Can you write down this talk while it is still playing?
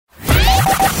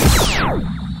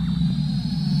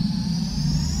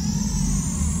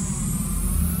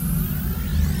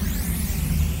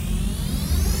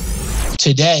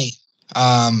today,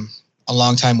 a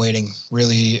long time waiting,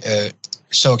 really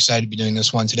so excited to be doing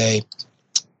this one today.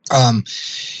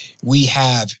 We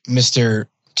have Mr.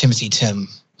 Timothy Tim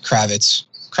Kravitz.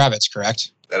 Kravitz,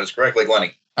 correct? That is correct, like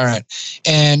Lenny. All right.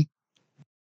 And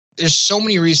there's so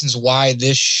many reasons why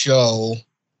this show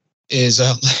is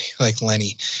like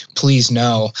Lenny, please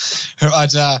no.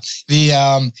 But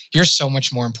you're so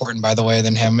much more important, by the way,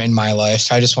 than him in my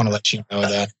life. I just want to let you know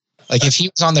that. Like, if he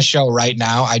was on the show right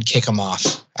now, I'd kick him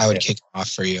off. I would kick him off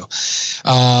for you.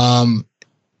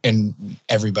 And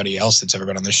everybody else that's ever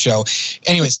been on the show.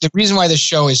 Anyways, the reason why this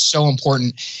show is so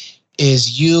important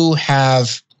is you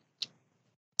have,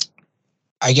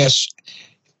 I guess,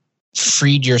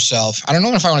 freed yourself. I don't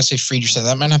know if I want to say freed yourself.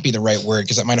 That might not be the right word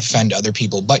because that might offend other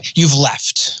people, but you've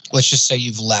left. Let's just say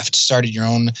you've left, started your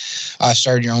own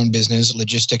business,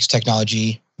 Logistics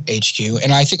Technology HQ.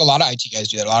 And I think a lot of IT guys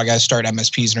do that. A lot of guys start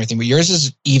MSPs and everything, but yours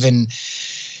is even,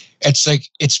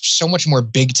 it's so much more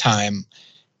big time.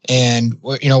 And,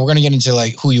 we're going to get into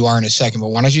like who you are in a second, but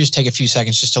why don't you just take a few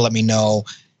seconds just to let me know,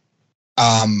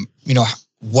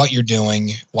 what you're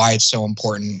doing, why it's so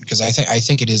important, because I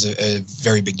think it is a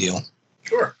very big deal.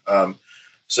 Sure.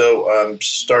 So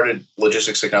started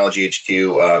Logistics Technology HQ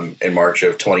in March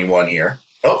of 21 here.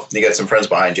 Oh, you got some friends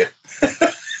behind you.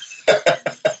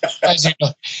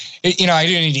 I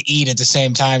do need to eat at the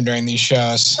same time during these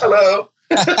shows. Hello.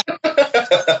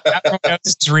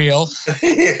 This is real.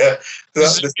 Yeah,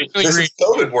 this is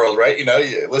COVID world, right?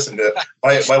 Listen to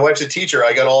my wife's a teacher.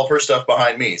 I got all of her stuff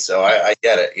behind me, so I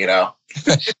get it.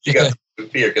 She got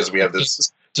fear because we have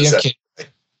this. Do you have kids?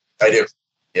 I do.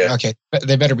 Yeah. Okay,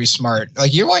 they better be smart.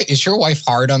 Like, is your wife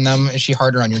hard on them? Is she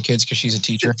harder on your kids because she's a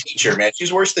teacher? She's a teacher, man.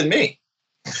 She's worse than me.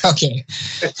 Okay.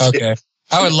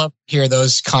 I would love to hear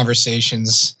those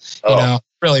conversations.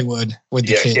 Really would with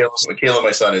the kids. Caleb,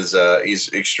 my son, is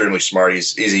he's extremely smart.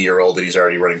 He's a year old and he's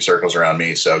already running circles around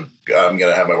me. So I'm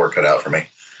gonna have my work cut out for me.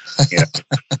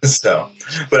 So,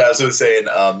 but as I was saying,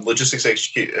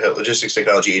 Logistics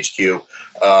Technology HQ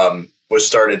was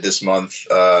started this month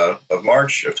of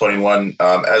March of 21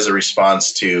 as a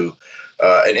response to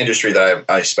an industry that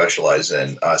I specialize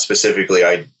in. Specifically,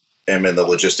 I am in the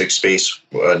logistics space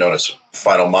known as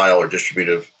final mile or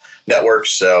distributive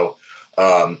networks. So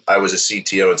I was a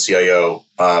CTO and CIO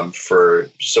for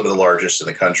some of the largest in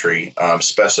the country,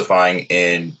 specifying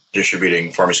in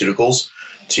distributing pharmaceuticals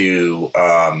to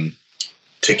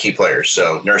key players.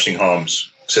 So nursing homes,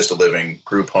 assisted living,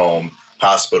 group home,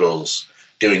 hospitals,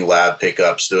 doing lab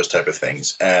pickups, those type of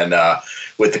things. And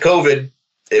with the COVID,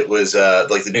 it was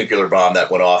like the nuclear bomb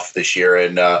that went off this year.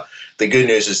 And the good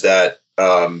news is that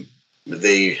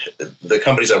the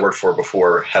companies I worked for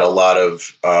before had a lot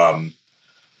of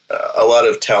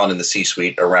talent in the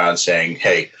C-suite around saying,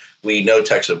 hey, we know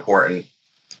tech's important.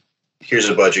 Here's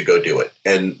a budget, go do it.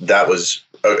 And that was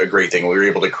a great thing. We were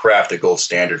able to craft a gold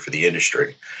standard for the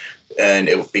industry. And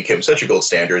it became such a gold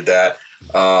standard that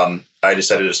I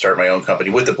decided to start my own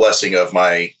company with the blessing of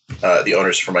the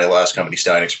owners from my last company,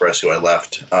 Stallion Express, who I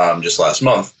left just last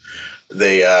month.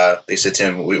 They said,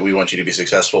 Tim, we want you to be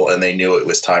successful. And they knew it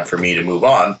was time for me to move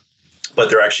on. But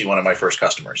they're actually one of my first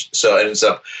customers. So it ends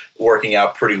up working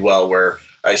out pretty well where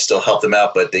I still help them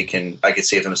out, but I could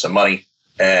save them some money,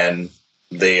 and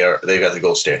they've got the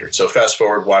gold standard. So fast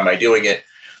forward, why am I doing it?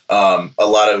 A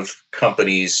lot of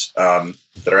companies that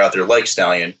are out there like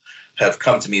Stallion have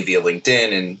come to me via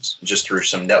LinkedIn and just through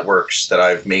some networks that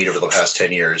I've made over the past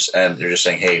 10 years. And they're just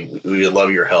saying, hey, we would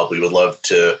love your help. We would love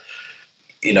to,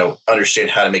 understand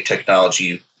how to make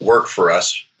technology work for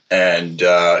us. And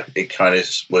it kind of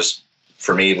was,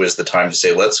 for me, was the time to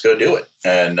say, let's go do it.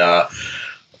 And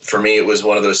for me, it was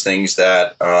one of those things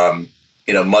that,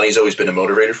 money's always been a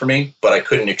motivator for me, but I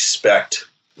couldn't expect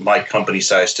my company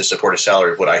size to support a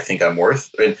salary of what I think I'm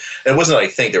worth. And it wasn't that I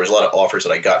think. There was a lot of offers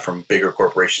that I got from bigger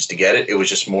corporations to get it. It was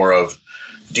just more of,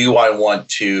 do I want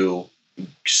to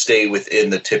stay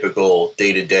within the typical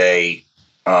day-to-day,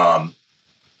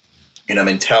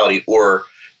 mentality, or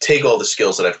take all the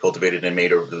skills that I've cultivated and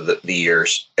made over the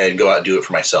years and go out and do it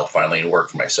for myself finally and work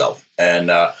for myself. And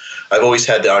I've always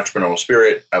had the entrepreneurial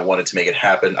spirit. I wanted to make it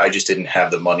happen. I just didn't have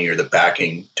the money or the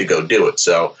backing to go do it.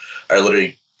 So I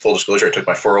literally, full disclosure, I took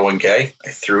my 401k, I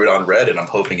threw it on red, and I'm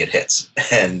hoping it hits.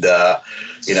 And,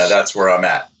 that's where I'm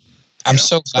at. I'm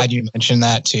so glad you mentioned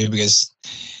that too, because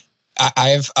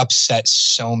I've upset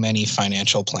so many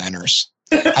financial planners.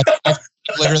 I've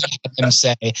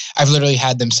literally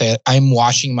had them say, I'm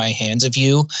washing my hands of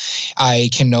you. I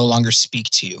can no longer speak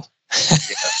to you.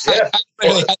 Yeah.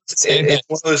 literally had to say it's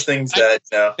one of those things that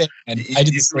you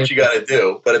do what you got to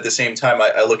do, but at the same time,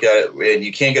 I look at it, and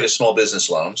you can't get a small business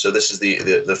loan. So this is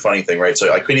the funny thing, right?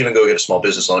 So I couldn't even go get a small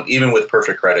business loan, even with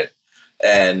perfect credit,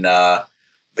 and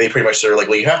they pretty much are like,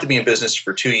 well, you have to be in business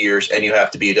for 2 years and you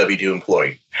have to be a W-2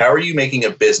 employee. How are you making a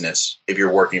business if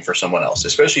you're working for someone else?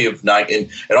 Especially if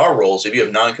in our roles, if you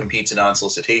have non-competes and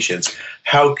non-solicitations,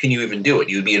 how can you even do it?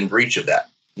 You'd be in breach of that.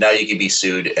 Now you can be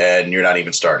sued and you're not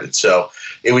even started. So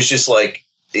it was just like,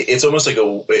 it's almost like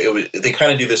they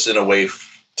kind of do this in a way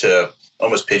to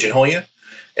almost pigeonhole you.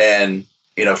 And,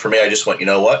 for me, I just went, you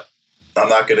know what? I'm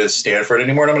not going to stand for it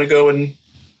anymore. And I'm going to go and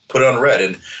put it on red.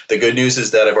 And the good news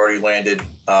is that I've already landed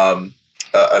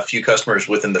a few customers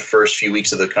within the first few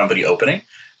weeks of the company opening,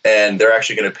 and they're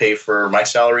actually going to pay for my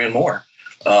salary and more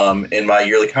in my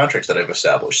yearly contracts that I've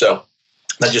established. So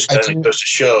that just kind of goes to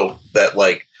show that,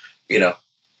 yeah,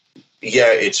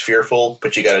 it's fearful,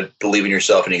 but you got to believe in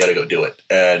yourself and you got to go do it.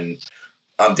 And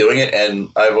I'm doing it. And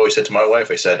I've always said to my wife,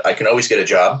 I said, I can always get a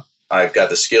job. I've got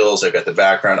the skills. I've got the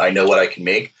background. I know what I can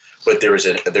make, but there is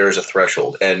a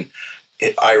threshold. And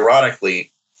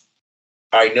ironically,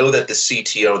 I know that the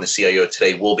CTO and the CIO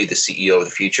today will be the CEO of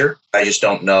the future. I just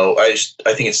don't know. I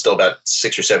think it's still about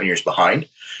 6 or 7 years behind.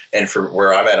 And for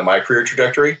where I'm at in my career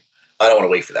trajectory, I don't want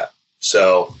to wait for that.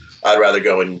 So I'd rather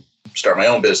go and start my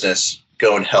own business,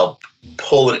 go and help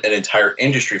pull an entire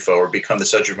industry forward, become the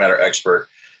subject matter expert,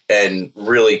 and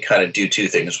really kind of do two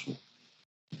things.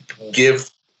 Give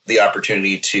the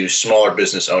opportunity to smaller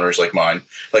business owners like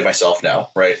myself now,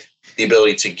 right? The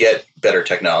ability to get better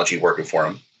technology working for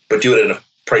them, but do it at a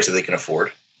price that they can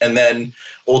afford. And then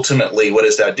ultimately, what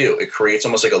does that do? It creates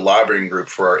almost like a lobbying group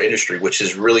for our industry, which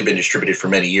has really been distributed for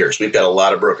many years. We've got a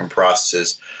lot of broken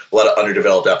processes, a lot of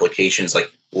underdeveloped applications,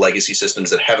 like legacy systems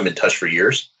that haven't been touched for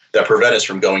years, that prevent us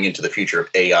from going into the future of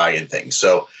AI and things.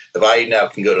 So if I now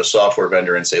can go to a software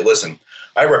vendor and say, listen,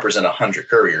 I represent 100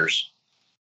 couriers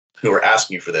who are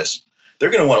asking you for this,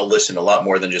 they're going to want to listen a lot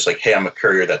more than just like, hey, I'm a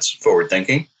courier that's forward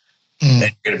thinking. And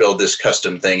you're going to build this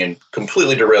custom thing and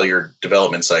completely derail your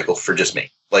development cycle for just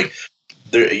me. Like,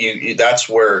 that's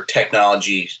where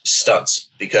technology stunts,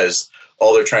 because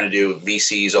all they're trying to do,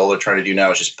 VCs, all they're trying to do now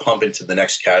is just pump into the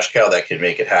next cash cow that can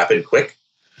make it happen quick.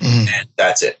 And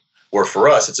that's it. Where for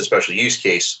us, it's a special use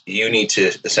case. You need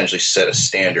to essentially set a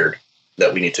standard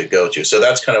that we need to go to. So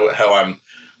that's kind of how I'm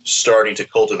starting to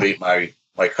cultivate my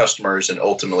customers and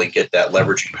ultimately get that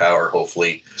leveraging power,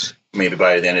 hopefully, maybe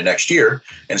by the end of next year,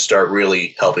 and start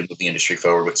really helping with the industry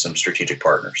forward with some strategic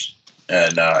partners.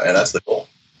 And that's the goal.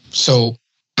 So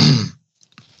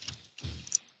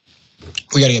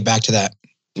we got to get back to that.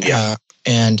 Yeah.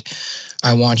 And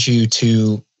I want you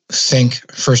to think,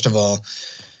 first of all,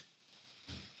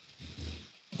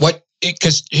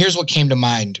 because here's what came to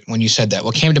mind when you said that.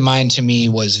 What came to mind to me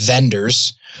was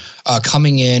vendors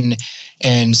coming in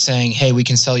and saying, hey, we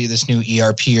can sell you this new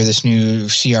ERP or this new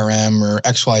CRM or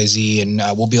XYZ, and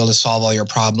we'll be able to solve all your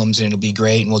problems and it'll be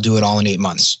great and we'll do it all in 8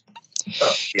 months.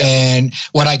 Oh, yeah. And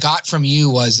what I got from you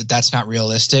was that that's not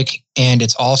realistic, and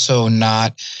it's also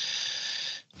not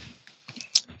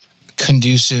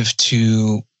conducive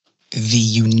to the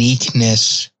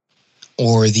uniqueness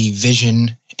or the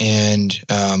vision and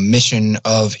mission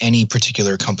of any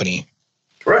particular company.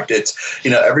 Correct. It's,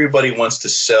 everybody wants to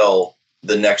sell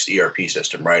the next ERP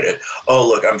system, right? Oh,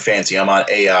 look, I'm fancy. I'm on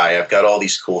AI. I've got all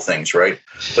these cool things, right?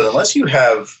 But unless you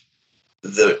have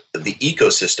the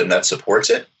ecosystem that supports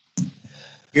it,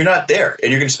 you're not there.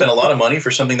 And you're going to spend a lot of money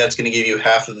for something that's going to give you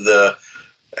half of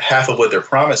what they're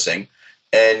promising.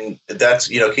 And that's,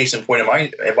 case in point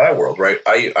in my world, right?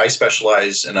 I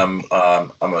specialize, and I'm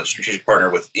a strategic partner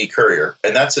with eCourier,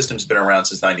 and that system's been around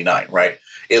since '99, right?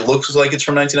 It looks like it's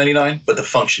from 1999, but the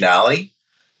functionality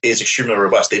is extremely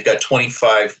robust. They've got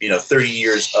 25, 30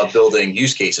 years of building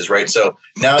use cases, right? So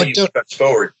now you fast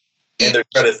forward, and they're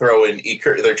trying to throw in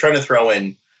eCourier. They're trying to throw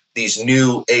in these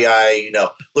new AI.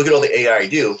 Look at all the AI I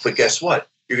do, but guess what?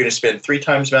 You're going to spend 3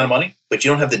 times the amount of money, but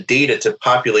you don't have the data to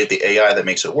populate the AI that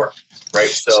makes it work. Right.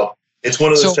 So it's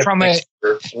one of those things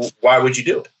where, why would you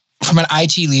do it? From an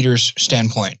IT leader's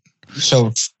standpoint,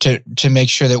 so to make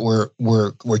sure that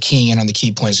we're keying in on the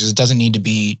key points, because it doesn't need to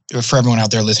be, for everyone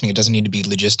out there listening, it doesn't need to be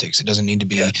logistics. It doesn't need to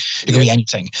be, it can be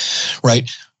anything, right?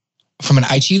 From an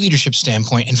IT leadership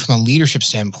standpoint and from a leadership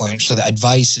standpoint, so the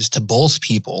advice is to both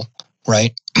people,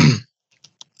 right?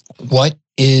 What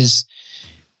is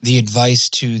the advice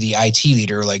to the IT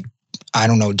leader? Like, I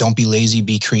don't know, don't be lazy,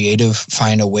 be creative,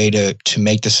 find a way to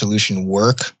make the solution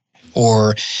work.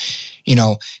 Or,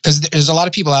 because there's a lot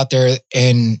of people out there,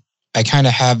 and I kind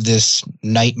of have this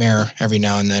nightmare every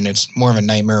now and then. It's more of a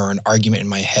nightmare or an argument in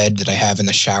my head that I have in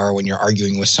the shower when you're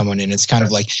arguing with someone. And it's kind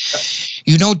of like,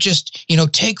 you don't just,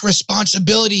 take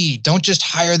responsibility. Don't just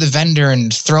hire the vendor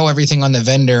and throw everything on the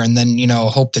vendor and then,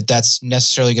 hope that that's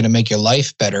necessarily going to make your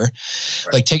life better.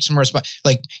 Right. Like take some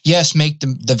yes, make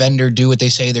the vendor do what they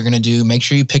say they're going to do. Make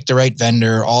sure you pick the right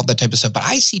vendor, all that type of stuff. But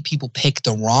I see people pick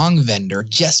the wrong vendor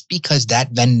just because they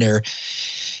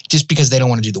don't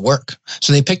want to do the work.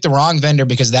 So they pick the wrong vendor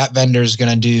because that vendor is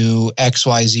going to do X,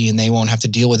 Y, Z, and they won't have to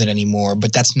deal with it anymore.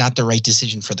 But that's not the right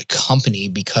decision for the company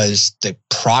because the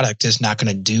product is not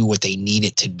going to do what they need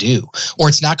it to do, or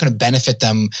it's not going to benefit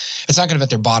them. It's not going to benefit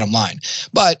their bottom line.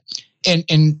 But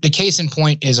in the case in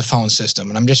point is a phone system.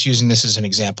 And I'm just using this as an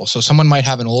example. So someone might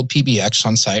have an old PBX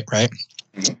on site, right?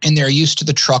 And they're used to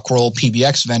the truck roll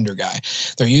PBX vendor guy.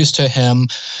 They're used to him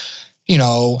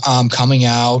coming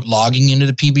out, logging into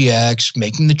the PBX,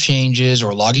 making the changes,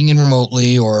 or logging in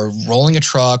remotely, or rolling a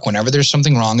truck whenever there's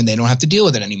something wrong and they don't have to deal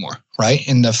with it anymore, right?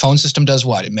 And the phone system does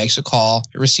what? It makes a call,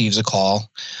 it receives a call,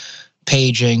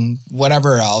 paging,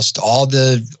 whatever else, all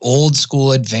the old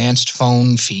school advanced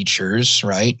phone features,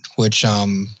 right? Which,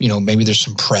 maybe there's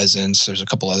some presence, there's a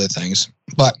couple other things.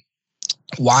 But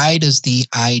why does the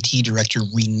IT director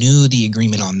renew the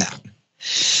agreement on that?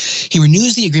 He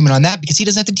renews the agreement on that because he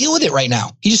doesn't have to deal with it right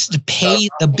now. He just has to pay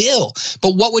the bill.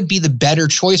 But what would be the better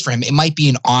choice for him? It might be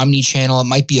an omni-channel. It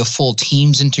might be a full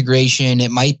Teams integration.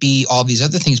 It might be all these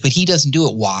other things, but he doesn't do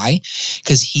it. Why?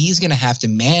 Because he's going to have to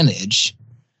manage.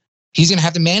 He's going to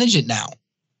have to manage it now.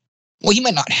 Well, he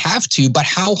might not have to, but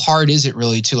how hard is it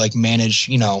really to manage,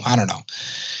 I don't know,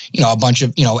 a bunch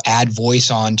of, add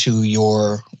voice onto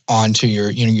your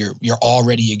your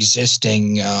already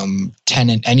existing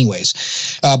tenant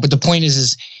anyways. But the point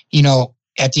is,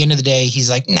 at the end of the day, he's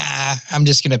like, nah, I'm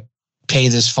just going to pay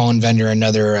this phone vendor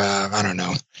another, I don't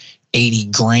know,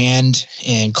 80 grand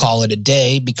and call it a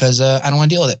day because I don't want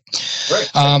to deal with it.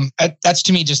 Right. That's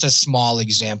to me just a small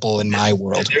example in my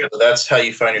world. That's how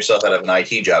you find yourself out of an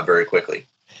IT job very quickly.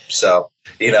 So,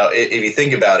 if you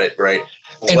think about it, right.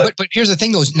 But here's the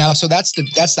thing, though. Now, so that's the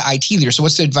IT leader. So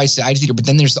what's the advice to the IT leader? But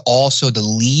then there's also the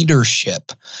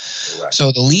leadership. Right.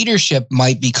 So the leadership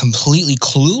might be completely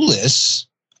clueless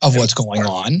of what's going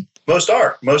on. Most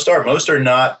are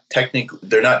not technical.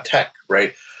 They're not tech,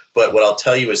 right? But what I'll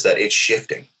tell you is that it's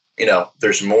shifting.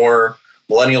 There's more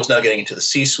millennials now getting into the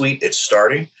C-suite. It's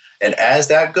starting, and as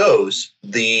that goes,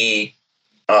 that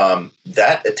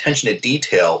attention to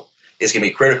detail is going to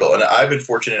be critical. And I've been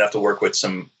fortunate enough to work with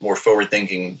some more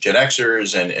forward-thinking Gen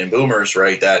Xers and Boomers,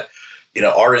 right, that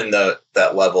are in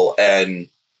that level, and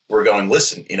we're going,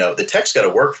 listen, the tech's got to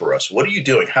work for us. What are you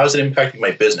doing? How is it impacting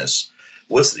my business?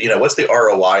 What's the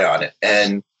ROI on it?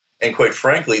 And quite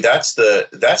frankly, that's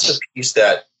the piece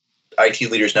that IT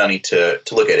leaders now need to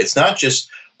look at. It's not just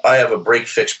I have a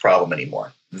break-fix problem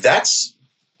anymore. That's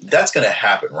going to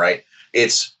happen, right?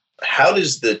 It's how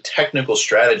does the technical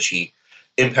strategy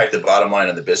impact the bottom line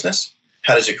of the business?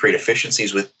 How does it create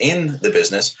efficiencies within the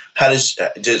business? How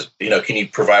can you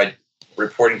provide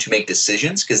reporting to make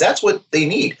decisions? Because that's what they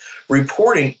need.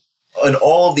 Reporting on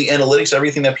all of the analytics,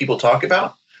 everything that people talk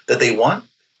about that they want,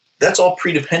 that's all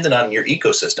pre-dependent on your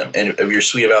ecosystem and of your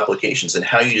suite of applications and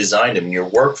how you design them and your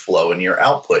workflow and your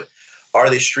output. Are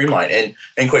they streamlined?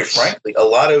 And quite frankly, a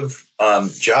lot of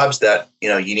jobs that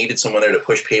you needed someone there to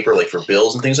push paper, like for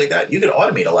bills and things like that, you can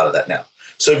automate a lot of that now.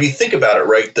 So if you think about it,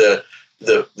 right,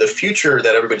 the future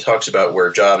that everybody talks about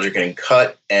where jobs are getting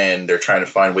cut and they're trying to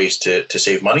find ways to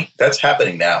save money, that's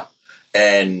happening now.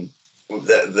 And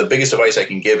the biggest advice I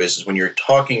can give is when you're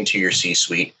talking to your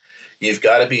C-suite, you've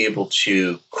got to be able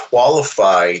to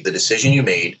qualify the decision you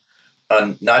made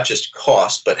on not just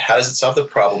cost, but how does it solve the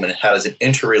problem and how does it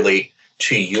interrelate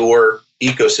to your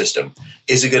ecosystem?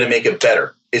 Is it going to make it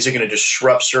better? Is it going to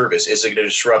disrupt service? Is it going to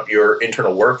disrupt your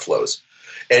internal workflows?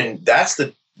 And that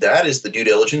is the due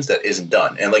diligence that isn't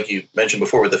done. And like you mentioned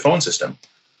before with the phone system,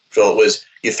 Phil, it was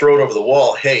you throw it over the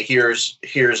wall. Hey, here's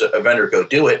a vendor, go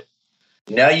do it.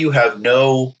 Now you have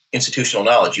no institutional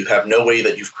knowledge. You have no way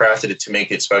that you've crafted it to make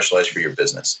it specialized for your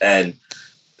business. And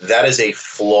that is a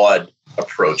flawed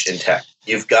approach in tech.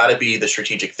 You've got to be the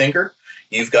strategic thinker.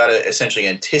 You've got to essentially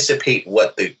anticipate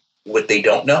what they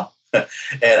don't know. And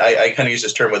I kind of use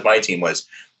this term with my team was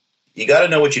you got to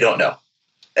know what you don't know.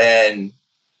 And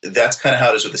that's kind of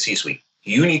how it is with the C-suite.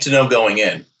 You need to know going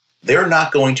in. They're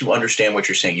not going to understand what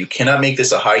you're saying. You cannot make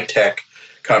this a high-tech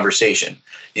conversation.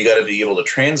 You got to be able to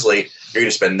translate. You're going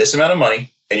to spend this amount of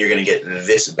money, and you're going to get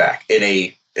this back in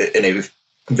a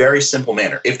very simple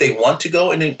manner. If they want to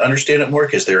go and understand it more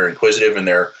because they're inquisitive and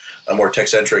they're a more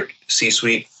tech-centric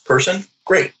C-suite person,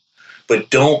 great. But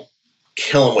don't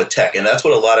kill them with tech. And that's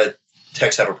what a lot of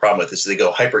techs have a problem with, is they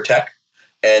go hyper tech,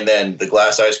 and then the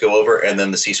glass eyes go over, and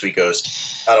then the C-suite goes,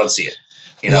 I don't see it.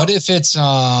 What if it's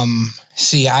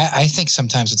I think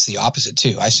sometimes it's the opposite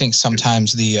too. I think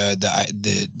sometimes the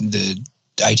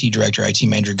IT director, IT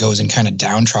manager goes in kind of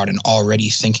downtrodden, already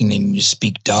thinking they need to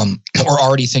speak dumb, or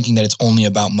already thinking that it's only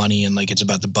about money and like it's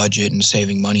about the budget and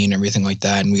saving money and everything like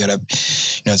that. And we gotta,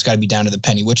 it's got to be down to the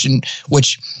penny, which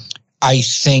I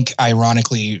think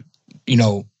ironically,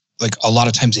 like a lot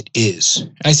of times it is.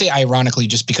 And I say ironically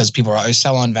just because people are always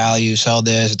sell on value, sell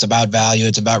this, it's about value,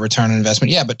 it's about return on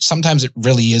investment. Yeah, but sometimes it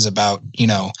really is about,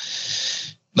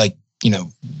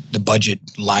 the budget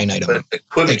line item. But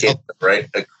equivocate it, right?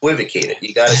 Equivocate it.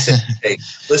 You got to say, hey,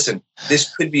 listen,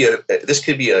 this could be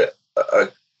an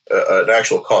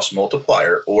actual cost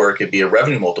multiplier, or it could be a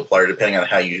revenue multiplier, depending on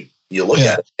how you look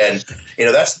at it. And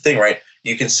that's the thing, right?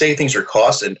 You can say things are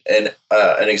costs, and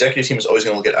an executive team is always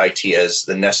going to look at IT as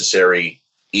the necessary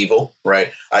evil,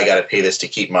 right? I got to pay this to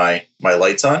keep my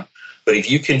lights on. But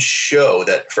if you can show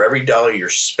that for every dollar you're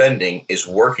spending is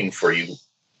working for you,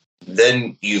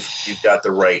 then you've got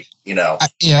the right,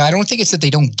 I don't think it's that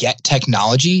they don't get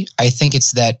technology. I think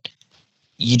it's that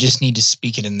you just need to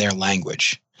speak it in their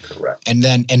language. Correct. And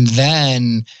then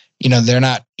they're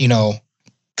not,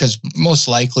 because most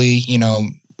likely,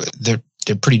 they're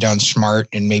pretty darn smart,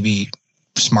 and maybe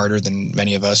smarter than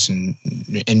many of us in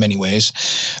many ways.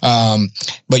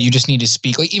 But you just need to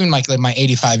speak, like even like my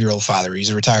 85-year-old father. He's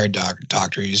a retired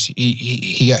doctor.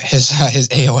 He got his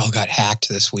AOL got hacked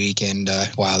this week, and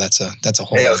wow, that's a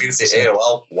whole. Hey, I was going to say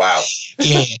AOL. Wow.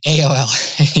 Yeah,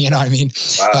 AOL. You know what I mean?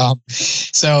 Wow.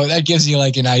 So that gives you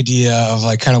like an idea of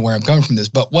like kind of where I'm coming from this.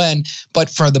 But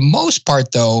for the most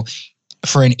part though,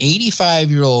 for an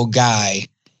 85-year-old guy,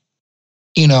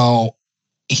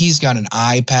 he's got an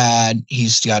iPad,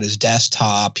 he's got his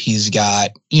desktop, he's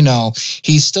got,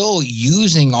 he's still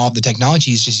using all the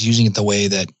technology. He's just using it the way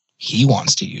that he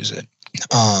wants to use it.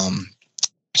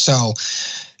 So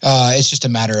it's just a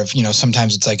matter of,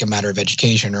 sometimes it's like a matter of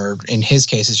education, or in his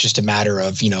case, it's just a matter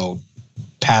of,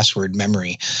 password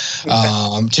memory.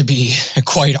 To be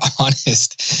quite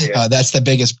honest, that's the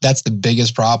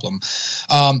biggest problem.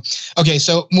 Okay.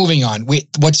 So moving on,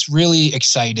 what's really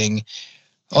exciting.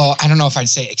 Oh, I don't know if I'd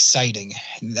say exciting.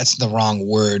 That's the wrong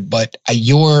word, but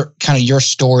your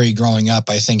story growing up,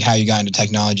 I think how you got into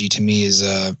technology to me is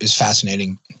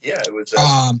fascinating. Yeah, it was.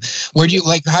 Where do you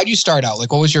how do you start out?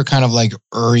 Like, what was your kind of like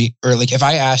early, or like if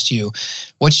I asked you,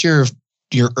 what's your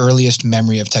earliest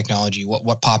memory of technology?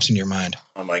 What pops in your mind?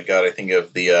 Oh my God, I think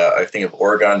of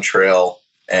Oregon Trail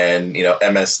and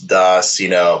MS DOS.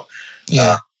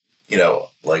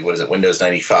 Like what is it, Windows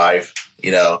 95.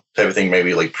 Type of thing,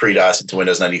 maybe like pre-DOS into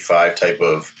Windows 95 type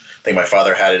of thing. My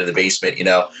father had it in the basement,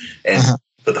 and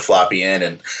put the floppy in.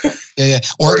 And yeah.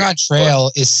 Oregon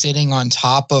Trail is sitting on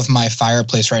top of my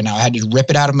fireplace right now. I had to rip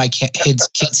it out of my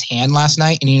kid's hand last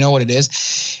night, and you know what it is?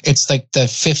 It's like the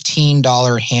 $15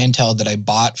 handheld that I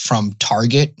bought from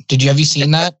Target. Have you seen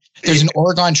that? There's an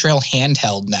Oregon Trail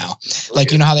handheld now.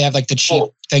 Like, how they have like the cheap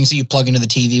things that you plug into the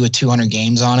TV with 200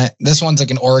 games on it? This one's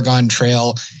like an Oregon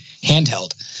Trail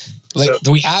handheld. Like,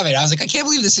 do we have it? I was like, I can't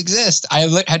believe this exists. I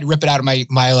had to rip it out of my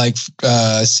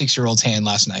 6-year-old's hand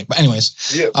last night. But anyways,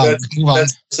 so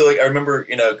like I remember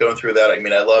going through that. I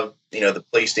mean, I love the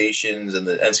PlayStations and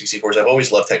the N64s. I've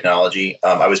always loved technology.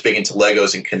 I was big into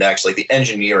Legos and Kinects, like the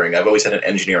engineering. I've always had an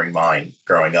engineering mind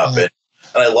growing up, and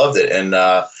I loved it. And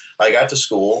I got to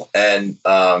school, and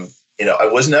I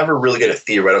was never really good at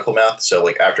theoretical math. So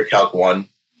like after Calc 1.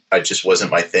 I just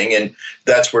wasn't my thing. And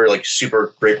that's where like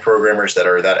super great programmers that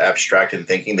are that abstract in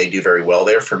thinking, they do very well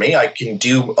there. For me, I can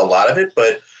do a lot of it,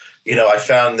 but, I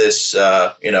found this,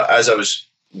 as I was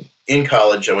in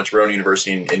college, I went to Rowan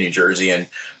University in New Jersey, and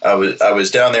I was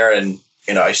down there, and,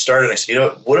 I started, and I said,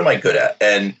 what am I good at?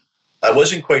 And I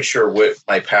wasn't quite sure what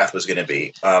my path was going to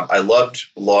be. I loved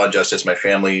law and justice. My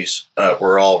families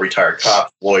were all retired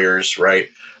cops, lawyers, right?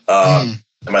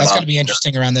 That's got to be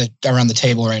interesting around the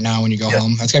table right now when you go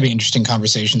home. That's got to be interesting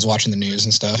conversations watching the news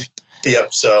and stuff.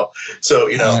 Yep. So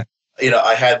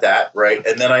I had that, right,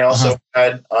 and then I also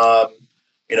had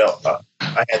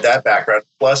I had that background.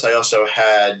 Plus, I also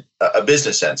had a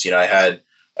business sense. I had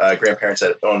grandparents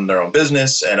that owned their own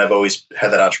business, and I've always had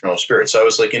that entrepreneurial spirit. So I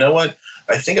was like, you know what?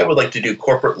 I think I would like to do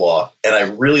corporate law, and I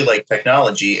really like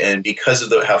technology. And because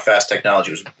of how fast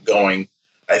technology was going,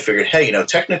 I figured, hey,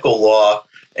 technical law.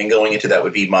 And going into that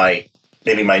would be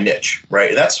maybe my niche, right?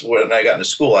 And that's when I got into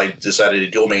school. I decided to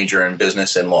dual major in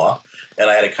business and law, and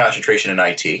I had a concentration in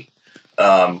IT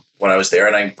when I was there,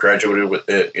 and I graduated with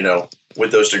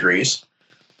those degrees.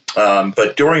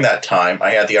 But during that time,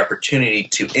 I had the opportunity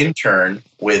to intern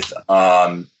with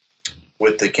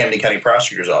the Camden County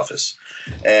Prosecutor's Office,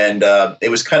 and it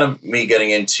was kind of me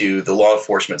getting into the law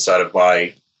enforcement side of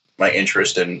my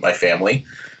interest and my family,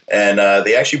 and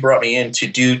they actually brought me in to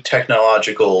do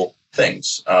technological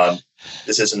things.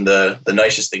 This isn't the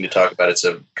nicest thing to talk about. It's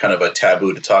a kind of a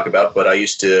taboo to talk about, but I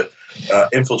used to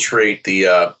infiltrate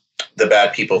the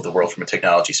bad people of the world from a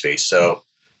technology space. So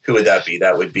who would that be?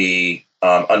 That would be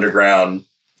underground,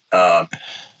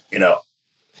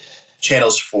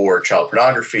 channels for child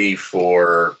pornography,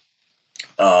 for,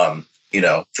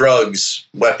 drugs,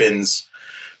 weapons,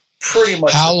 pretty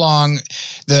much. How long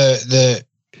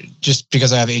just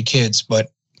because I have 8 kids,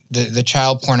 but the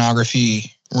child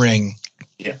pornography ring.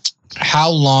 Yeah. How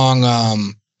long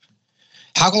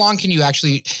can you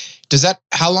actually,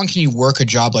 how long can you work a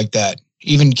job like that?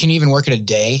 Can you even work it a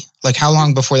day? Like how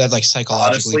long before that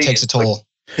psychologically Honestly, takes a toll?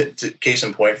 Case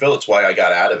in point, Phil, it's why I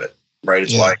got out of it, right?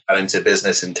 It's why I got into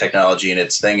business and technology. And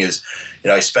its thing is,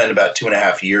 I spent about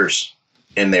 2.5 years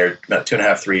in there, about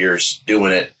 2.5, 3 years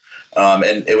doing it.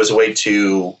 And it was a way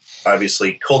to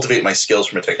obviously cultivate my skills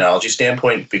from a technology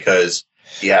standpoint because,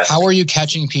 How were you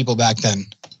catching people back then?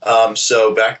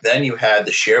 So back then you had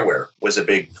the shareware was a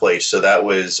big place. So that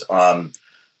was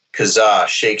Kazaa,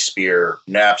 Shakespeare,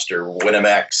 Napster,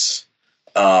 WinMX,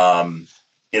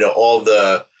 all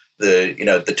the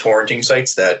torrenting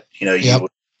sites that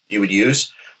you would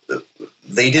use.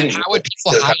 They didn't. How would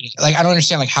people hide it? I don't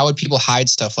understand. How would people hide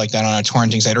stuff like that on a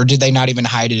torrenting site, or did they not even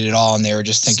hide it at all, and they were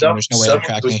just thinking there's no way to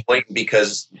track me?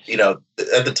 Because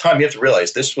at the time you have to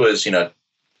realize this was 14,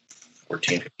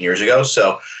 15 years ago.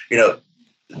 So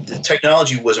the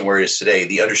technology wasn't where it is today.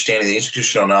 The understanding, the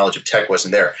institutional knowledge of tech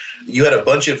wasn't there. You had a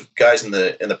bunch of guys in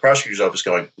the prosecutor's office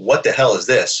going, "What the hell is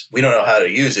this? We don't know how to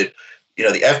use it."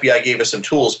 The FBI gave us some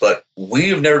tools, but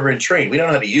we've never been trained. We don't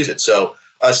know how to use it. So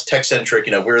us tech-centric,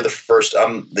 we're the first.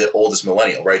 I'm the oldest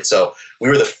millennial, right? So we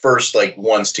were the first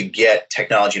ones to get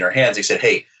technology in our hands. They said,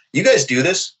 "Hey, you guys do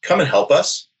this. Come and help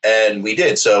us," and we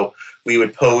did. So we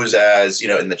would pose as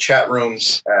in the chat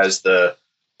rooms as a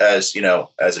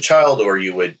child, or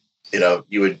you would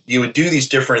do these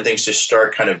different things to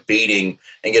start kind of baiting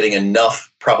and getting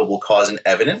enough probable cause and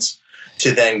evidence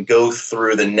to then go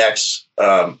through the next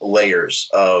layers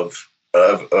of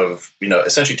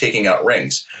essentially taking out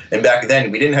rings. And back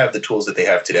then we didn't have the tools that they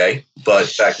have today,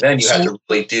 but back then you had to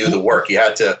really do the work. You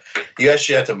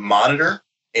actually had to monitor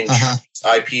and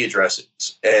IP addresses,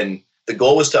 and the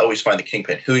goal was to always find the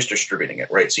kingpin, who's distributing it,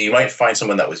 right? So you might find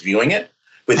someone that was viewing it,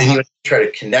 but then you try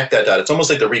to connect that data. It's almost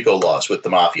like the RICO laws with the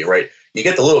mafia, right? You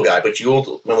get the little guy, but you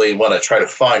ultimately want to try to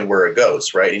find where it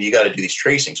goes, right? And you got to do these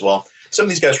tracings. Well, some of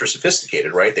these guys were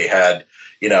sophisticated, right? They had,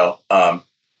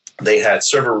 they had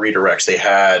server redirects. They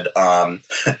had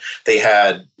they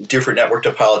had different network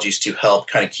topologies to help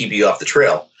kind of keep you off the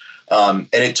trail. And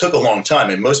it took a long time.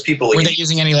 And most people were they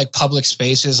using any public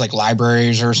spaces like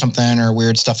libraries or something or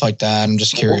weird stuff like that? I'm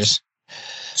just curious.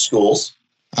 Schools,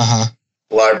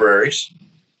 libraries,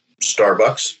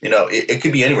 Starbucks. It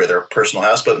could be anywhere. Their personal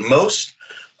house, but most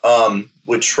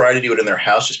would try to do it in their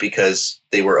house just because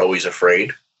they were always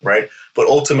afraid, right? But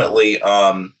ultimately,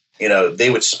 they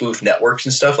would spoof networks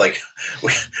and stuff. Like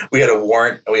we had a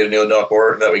warrant, we had a no-knock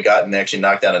warrant that we got and they actually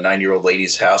knocked down a 90-year-old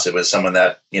lady's house. It was someone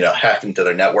that, hacked into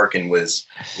their network and was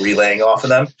relaying off of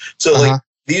them. So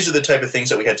these are the type of things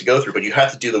that we had to go through, but you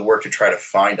have to do the work to try to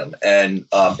find them. And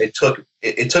it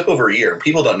took over a year.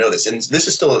 People don't know this. And this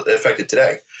is still affected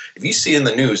today. If you see in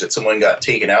the news that someone got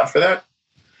taken out for that,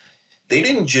 they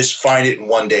didn't just find it in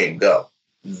one day and go.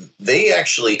 They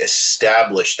actually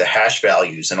established the hash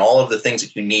values and all of the things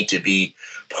that you need to be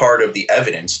part of the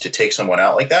evidence to take someone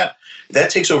out like that.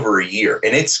 That takes over a year,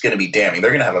 and it's going to be damning.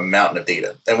 They're going to have a mountain of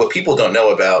data. And what people don't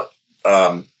know about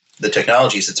the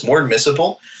technology is it's more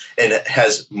admissible and it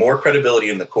has more credibility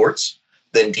in the courts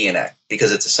than DNA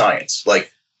because it's a science.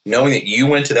 Like knowing that you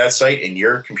went to that site in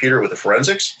your computer with the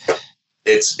forensics,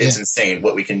 it's insane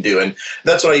what we can do. And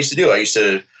that's what I used to do. I used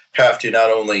to have to not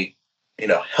only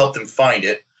help them find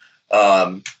it,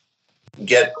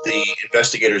 get the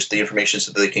investigators the information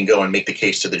so that they can go and make the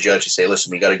case to the judge and say,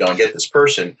 listen, we got to go and get this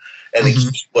person. And the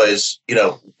key was,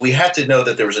 we had to know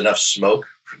that there was enough smoke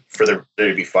for there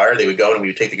to be fire. They would go and we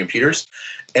would take the computers,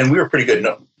 and we were pretty good.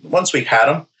 Once we had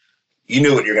them, you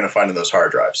knew what you're going to find in those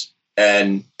hard drives.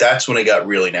 And that's when it got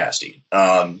really nasty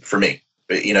for me.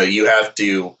 But, you have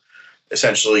to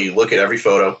essentially look at every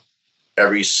photo,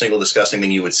 every single disgusting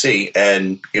thing you would see,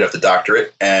 and you'd have to doctor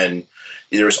it. And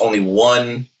there was only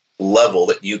one level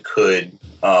that you could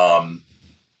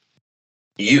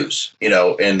use,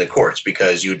 in the courts,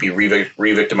 because you would be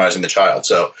re-victimizing the child.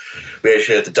 So we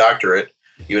actually had to doctor it.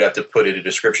 You would have to put in a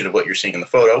description of what you're seeing in the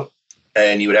photo,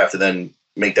 and you would have to then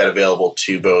make that available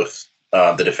to both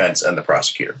the defense and the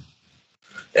prosecutor.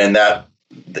 And that,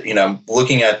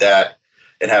 looking at that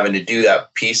and having to do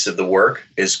that piece of the work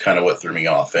is kind of what threw me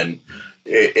off. And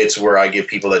it's where I give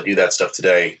people that do that stuff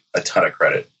today a ton of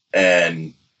credit.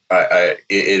 And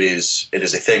it is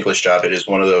a thankless job. It is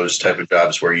one of those type of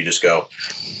jobs where you just go,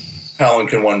 how long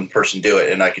can one person do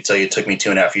it? And I could tell you it took me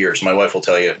 2.5 years. My wife will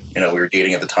tell you, we were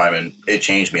dating at the time, and it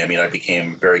changed me. I mean, I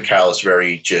became very callous,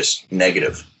 very just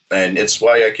negative. And it's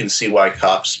why I can see why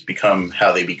cops become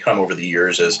how they become over the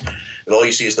years, as if all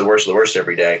you see is the worst of the worst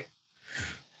every day,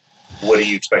 what do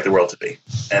you expect the world to be?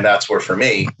 And that's where, for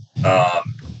me,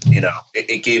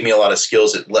 it gave me a lot of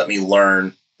skills. It let me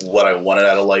learn what I wanted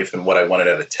out of life and what I wanted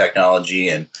out of technology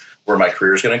and where my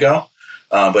career is going to go.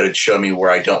 But it showed me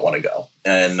where I don't want to go.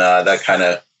 And that kind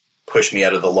of pushed me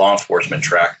out of the law enforcement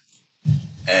track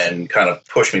and kind of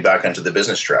pushed me back into the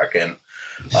business track. And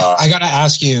I got to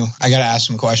ask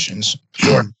some questions.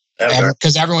 Sure.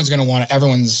 Because everyone's going to want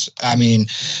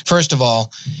it. First of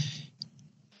all,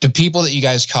 the people that you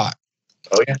guys caught.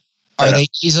 Oh, yeah. Are they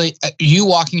easily, you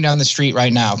walking down the street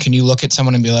right now, can you look at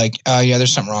someone and be like, oh, yeah,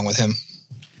 there's something wrong with him?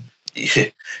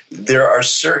 There are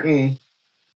certain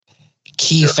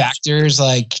key factors,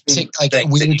 like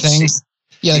weird things.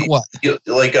 Yeah, like what?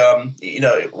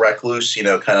 Recluse,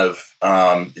 kind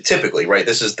of typically, right?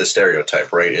 This is the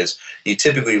stereotype, right? Is you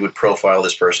typically would profile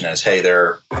this person as, hey,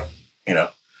 they're a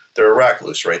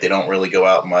recluse, right? They don't really go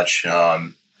out much.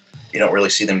 You don't really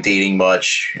see them dating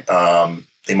much.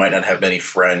 They might not have many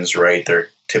friends, right? They're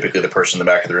typically the person in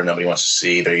the back of the room nobody wants to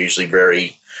see. They're usually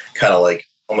very kind of like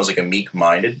almost like a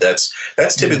meek-minded. That's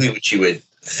typically what you would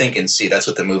think and see. That's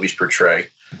what the movies portray,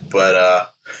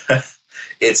 but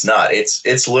it's not.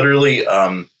 It's literally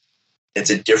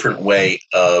it's a different way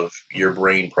of your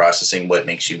brain processing what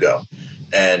makes you go,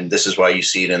 and this is why you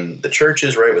see it in the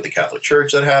churches, right? With the Catholic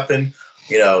Church that happened.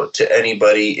 To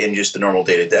anybody in just the normal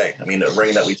day to day. I mean, the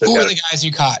ring that we took. Who are the guys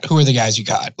you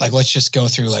caught? Like, let's just go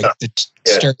through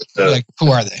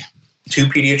who are they? 2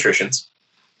 pediatricians.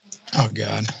 Oh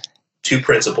God. 2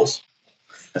 principals.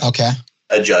 Okay.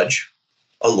 A judge,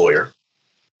 a lawyer,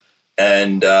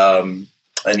 and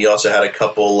you also had a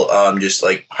couple just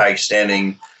like high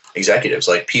standing executives,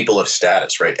 like people of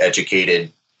status, right?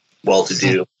 Educated, well to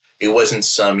do. It wasn't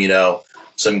some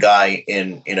guy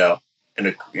in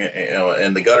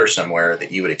the gutter somewhere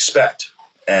that you would expect.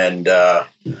 And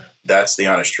that's the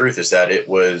honest truth, is that it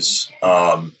was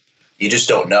you just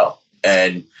don't know.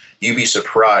 And you'd be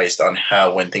surprised on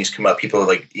how, when things come up, people are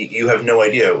like, you have no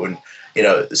idea. When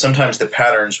sometimes the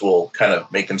patterns will kind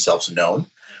of make themselves known,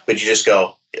 but you just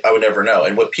go, I would never know.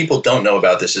 And what people don't know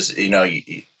about this is,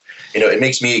 it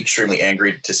makes me extremely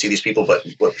angry to see these people, but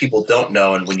what people don't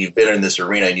know, and when you've been in this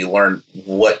arena and you learn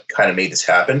what kind of made this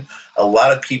happen, a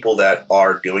lot of people that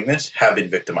are doing this have been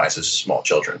victimized as small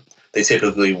children. They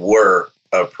typically were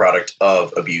a product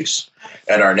of abuse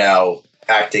and are now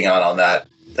acting out on that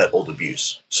old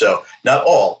abuse. So not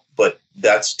all, but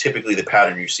that's typically the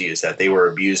pattern you see, is that they were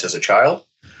abused as a child.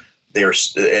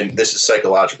 And this is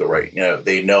psychological, right?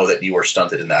 They know that you were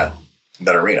stunted in that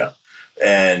arena.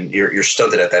 And you're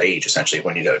stunted at that age, essentially,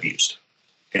 when you got abused.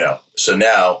 So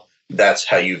now that's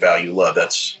how you value love.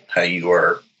 That's how you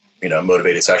are,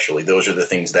 motivated sexually. Those are the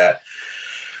things that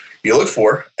you look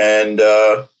for, and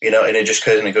and it just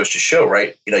kind of goes to show,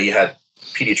 right? You had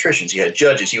pediatricians, you had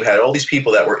judges, you had all these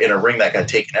people that were in a ring that got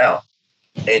taken out,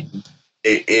 and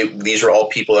these are all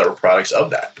people that were products of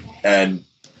that. And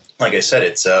like I said,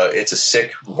 it's a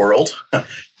sick world,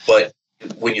 but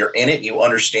when you're in it, you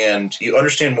understand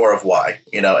more of why,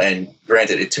 and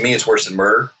granted, to me, it's worse than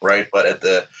murder, right? But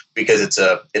because it's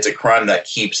a crime that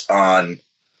keeps on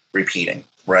repeating,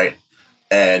 right?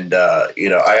 And,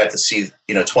 I had to see,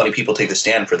 20 people take the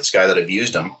stand for this guy that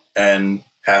abused him, and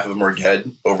half of them were dead,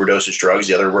 overdoses, drugs,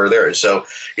 the other were there. So,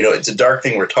 it's a dark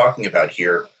thing we're talking about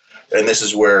here. And this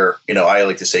is where, I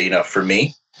like to say, for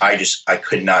me, I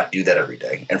could not do that every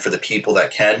day. And for the people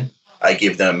that can, I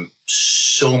give them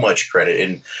so much credit.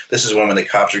 And this is when the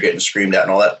cops are getting screamed at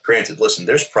and all that. Granted, listen,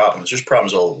 there's problems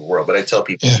all over the world, but I tell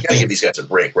people, you gotta give these guys a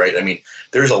break, right? I mean,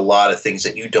 there's a lot of things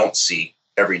that you don't see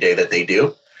every day that they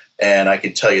do. And I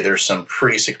can tell you there's some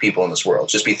pretty sick people in this world.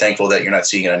 Just be thankful that you're not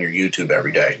seeing it on your YouTube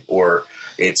every day, or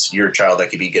it's your child that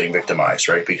could be getting victimized,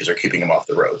 right? Because they're keeping them off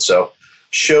the road. So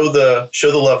show the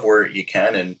love where you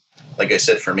can. And like I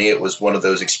said, for me, it was one of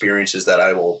those experiences that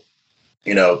I will,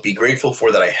 be grateful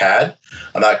for that I had.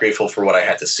 I'm not grateful for what I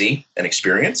had to see and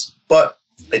experience, but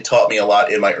it taught me a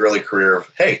lot in my early career of,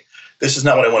 hey, this is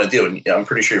not what I want to do. And I'm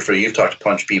pretty sure you've talked to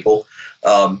punch people.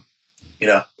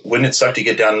 Wouldn't it suck to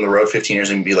get down the road 15 years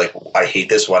and be like, I hate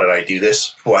this. Why did I do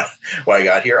this? Why I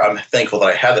got here? I'm thankful that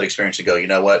I had that experience to go, you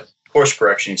know what? Course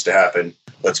correction needs to happen.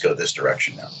 Let's go this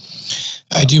direction now.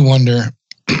 I do wonder.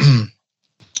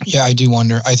 Yeah, I do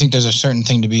wonder. I think there's a certain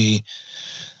thing to be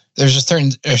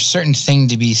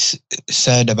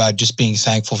said about just being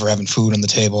thankful for having food on the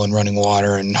table and running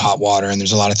water and hot water. And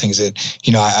there's a lot of things that,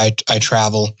 I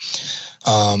travel,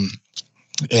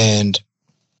 and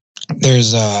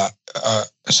there's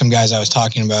some guys I was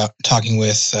talking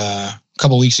with a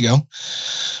couple weeks ago,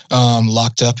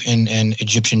 locked up in an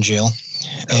Egyptian jail.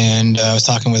 And I was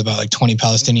talking with about like 20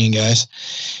 Palestinian guys.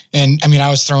 And I mean, I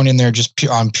was thrown in there just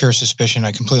on pure suspicion.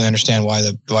 I completely understand why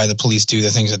the police do the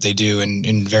things that they do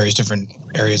in various different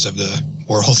areas of the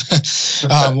world.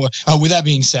 With that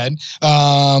being said,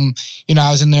 I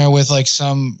was in there with like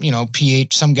some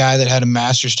guy that had a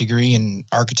master's degree in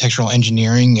architectural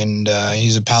engineering, and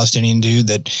he's a Palestinian dude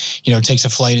that takes a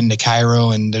flight into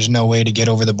Cairo, and there's no way to get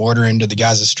over the border into the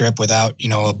Gaza Strip without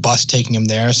a bus taking him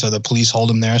there. So the police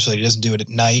hold him there so that he doesn't do it at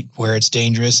night where it's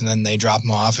dangerous, and then they drop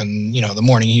him off. And the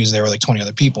morning he was there with like 20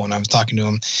 other people, and I was talking to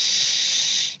him.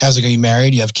 I was like, "Are you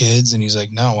married? You have kids?" And he's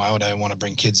like, "No. Why would I want to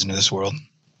bring kids into this world?"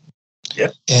 Yeah.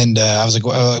 And I was like,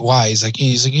 "Why?" He's like,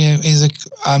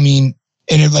 I mean,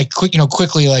 and it like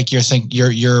quickly, like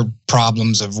your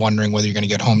problems of wondering whether you're going to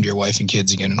get home to your wife and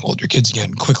kids again and hold your kids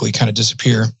again quickly kind of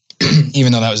disappear,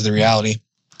 even though that was the reality.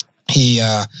 He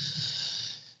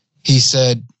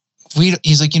said,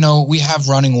 he's like, we have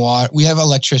running water, we have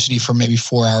electricity for maybe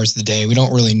 4 hours a day. We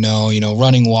don't really know,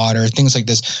 running water, things like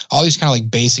this, all these kind of like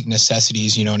basic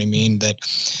necessities, you know what I mean? That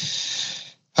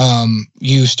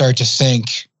you start to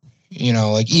think,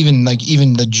 even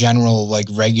the general, like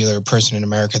regular person in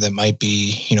America that might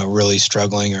be, really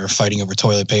struggling or fighting over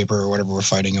toilet paper or whatever we're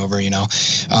fighting over,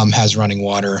 has running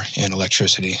water and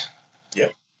electricity. Yeah.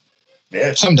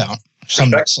 Yeah. Some don't.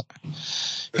 Some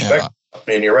Respect. I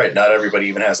mean, you're right. Not everybody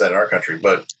even has that in our country,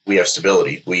 but we have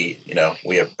stability. We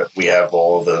have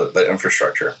all of the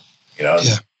infrastructure,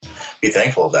 Yeah. Be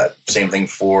thankful of that. Same thing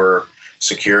for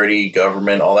security,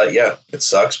 government, all that. Yeah, it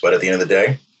sucks. But at the end of the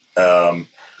day,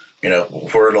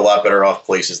 we're in a lot better off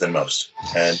places than most.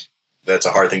 And that's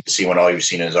a hard thing to see when all you've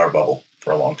seen is our bubble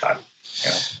for a long time.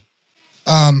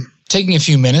 Taking a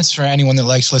few minutes for anyone that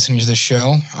likes listening to this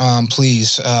show,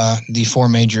 please, the four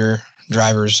major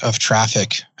drivers of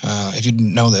traffic, if you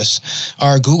didn't know this,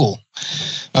 are Google,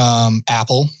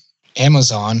 Apple,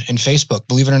 Amazon, and Facebook.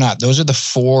 Believe it or not, those are the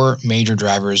four major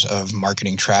drivers of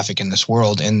marketing traffic in this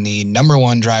world. And the number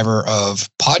one driver of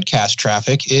podcast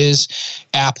traffic is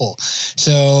Apple.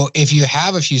 So if you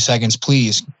have a few seconds,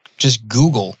 please just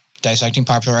Google Dissecting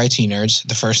Popular IT Nerds.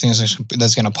 The first thing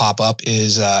that's going to pop up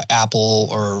is Apple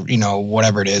or,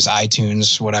 whatever it is,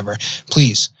 iTunes, whatever.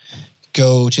 Please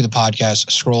go to the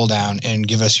podcast, scroll down, and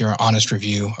give us your honest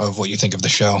review of what you think of the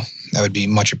show. That would be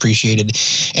much appreciated.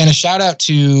 And a shout out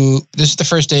to, this is the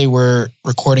first day we're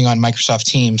recording on Microsoft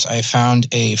Teams. I found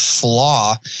a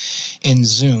flaw in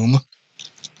Zoom.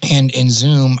 And in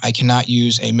Zoom, I cannot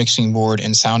use a mixing board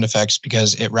and sound effects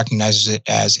because it recognizes it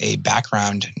as a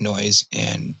background noise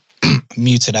and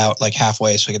mutes it out like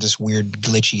halfway. So I get this weird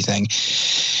glitchy thing.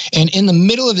 And in the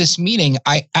middle of this meeting,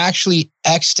 I actually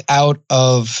X'd out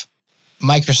of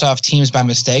Microsoft Teams by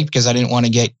mistake because I didn't want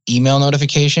to get email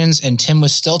notifications, and Tim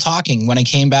was still talking when I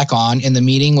came back on and the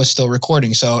meeting was still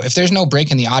recording. So if there's no break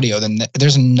in the audio, then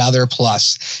there's another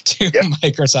plus to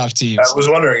Microsoft Teams. I was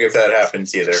wondering if that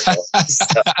happens either.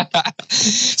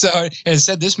 So it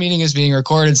said this meeting is being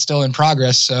recorded, still in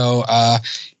progress. So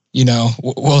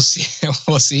we'll see.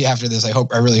 We'll see after this.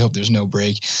 I really hope there's no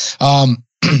break. So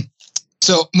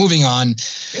moving on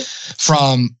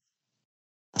from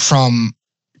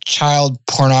child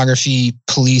pornography,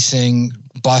 policing,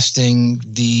 busting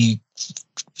the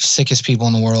sickest people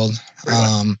in the world.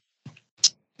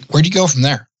 Where'd you go from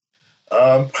there?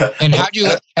 And how'd you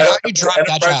drop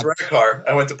that job? Rent-A-Car.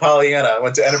 I went to Pollyanna. I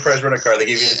went to Enterprise Rent-A-Car. They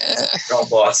gave me a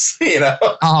boss,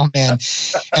 Oh man,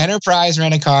 Enterprise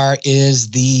Rent-A-Car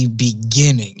is the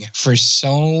beginning for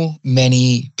so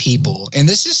many people, and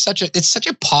this is such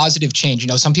a positive change.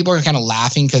 Some people are kind of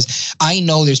laughing because I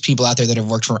know there's people out there that have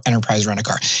worked for Enterprise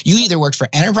Rent-A-Car. You either worked for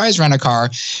Enterprise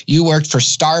Rent-A-Car, you worked for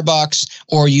Starbucks,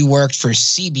 or you worked for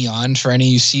CBeyond. For any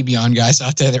of you CBeyond guys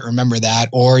out there that remember that,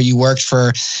 or you worked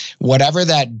for whatever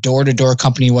that door-to-door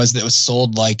company was that was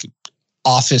sold like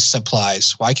office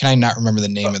supplies. Why can I not remember the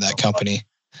name of that company?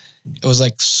 It was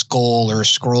like Scroll or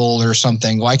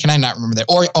something. Why can I not remember that?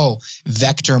 Or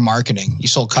Vector Marketing. You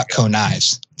sold Cutco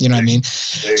knives. You know what I mean?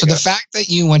 So the fact that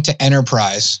you went to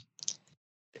Enterprise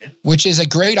which is a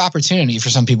great opportunity for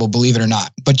some people, believe it or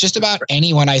not. But just about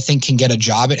anyone, I think, can get a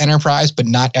job at enterprise, but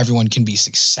not everyone can be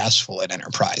successful at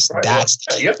enterprise. Right. That's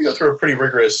you have to go through a pretty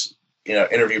rigorous,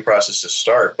 interview process to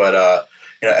start. But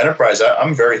enterprise,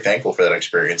 I'm very thankful for that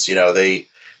experience. I'm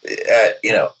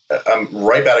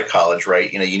right out of college,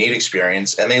 right? You need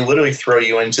experience, and they literally throw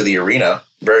you into the arena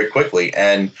very quickly.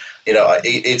 And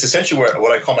it's essentially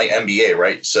what I call my MBA,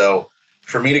 right? So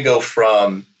for me to go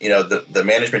from the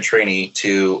management trainee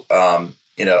to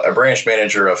a branch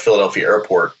manager of Philadelphia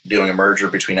Airport, doing a merger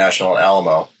between National and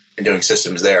Alamo and doing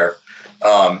systems there,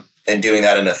 and doing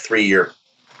that in a 3-year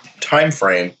time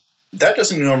frame, that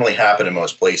doesn't normally happen in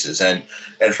most places. And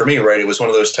for me, right, it was one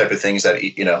of those type of things that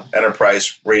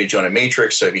enterprise rated you on a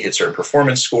matrix. So if you hit certain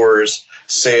performance scores,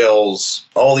 sales,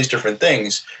 all these different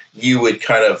things, you would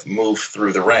kind of move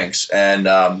through the ranks. And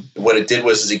what it did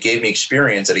was it gave me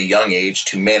experience at a young age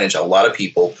to manage a lot of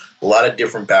people, a lot of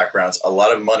different backgrounds, a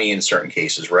lot of money in certain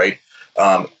cases, right?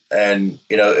 And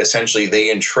essentially they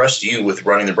entrust you with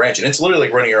running the branch, and it's literally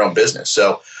like running your own business.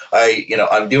 So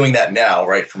I'm doing that now,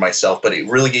 right, for myself, but it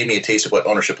really gave me a taste of what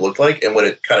ownership looked like. And what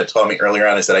it kind of taught me earlier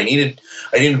on is that I needed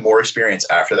more experience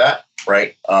after that,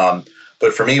 right?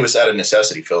 But for me, it was out of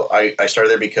necessity, Phil. I started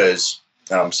there because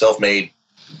self-made,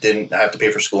 didn't have to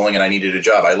pay for schooling, and I needed a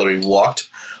job. I literally walked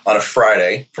on a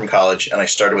Friday from college, and I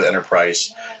started with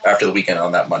enterprise after the weekend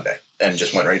on that Monday, and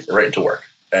just went right into work.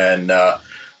 And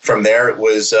from there, it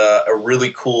was a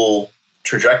really cool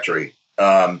trajectory.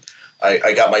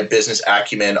 I got my business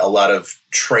acumen, a lot of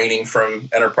training from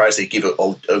enterprise. They give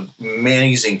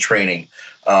amazing training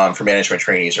for management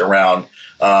trainees around,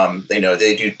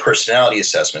 they do personality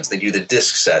assessments. They do the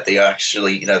DISC set. They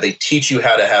actually, they teach you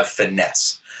how to have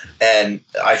finesse. And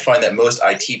I find that most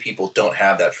IT people don't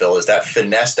have that, Phil, is that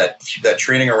finesse, that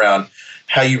training around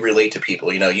how you relate to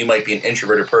people. You might be an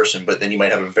introverted person, but then you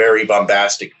might have a very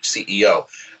bombastic CEO.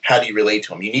 How do you relate to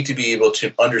them? You need to be able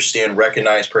to understand,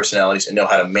 recognize personalities, and know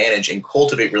how to manage and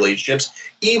cultivate relationships,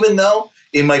 even though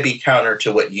it might be counter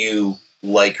to what you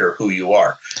like or who you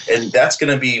are. And that's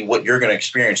going to be what you're going to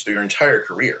experience through your entire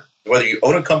career. Whether you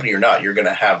own a company or not, you're going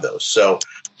to have those. So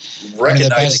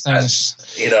recognizing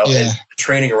that, and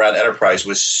training around enterprise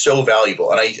was so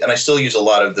valuable. And I still use a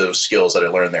lot of those skills that I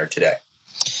learned there today.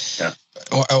 Yeah.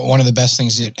 One of the best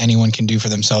things that anyone can do for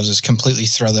themselves is completely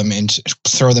throw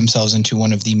themselves into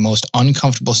one of the most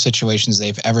uncomfortable situations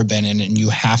they've ever been in, and you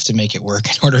have to make it work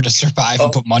in order to survive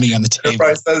and put money on the table.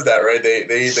 Enterprise does that, right? They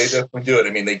definitely do it. I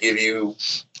mean, they give you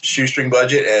shoestring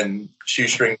budget and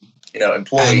shoestring,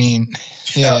 employee. I mean,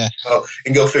 yeah.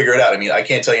 And go figure it out. I mean, I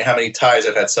can't tell you how many ties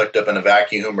I've had sucked up in a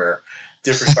vacuum or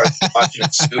different parts of watching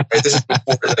a suit. Right? This is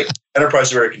before, enterprise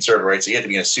is very conservative, right? So you have to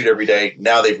be in a suit every day.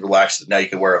 Now they've relaxed. Now you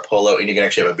can wear a polo, and you can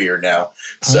actually have a beard now.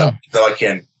 So I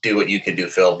can't do what you can do,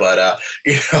 Phil. But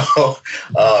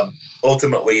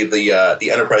ultimately, the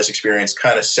enterprise experience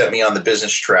kind of set me on the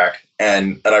business track,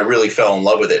 and I really fell in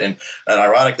love with it. And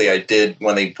ironically, I did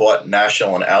when they bought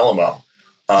National and Alamo.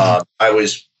 I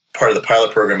was part of the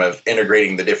pilot program of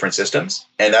integrating the different systems,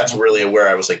 and that's really where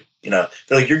I was like, they're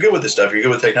like, you're good with this stuff, you're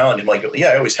good with technology. I'm like, yeah,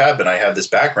 I always have been. I have this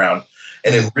background,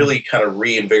 and it really kind of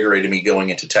reinvigorated me going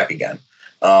into tech again.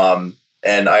 And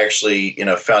I actually,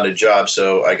 found a job.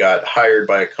 So I got hired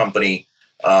by a company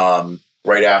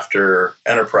right after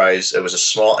enterprise. It was a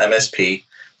small MSP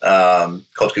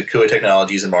called Kukua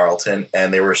Technologies in Marlton,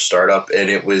 and they were a startup, and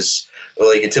it was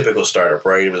like a typical startup,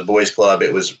 right? It was a boys club.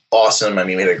 It was awesome. I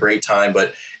mean, we had a great time,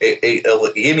 but it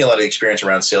gave me a lot of experience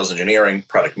around sales engineering,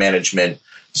 product management,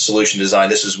 solution design.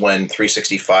 This is when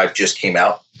 365 just came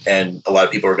out, and a lot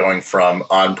of people are going from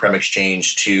on-prem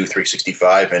Exchange to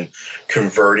 365 and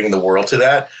converting the world to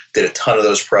that. Did a ton of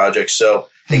those projects. So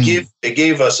it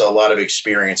gave us a lot of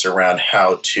experience around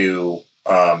how to,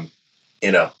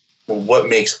 what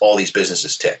makes all these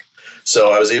businesses tick.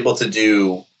 So I was able to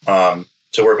do,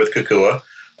 to work with Kukua.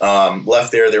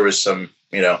 Left there was some,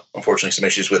 unfortunately some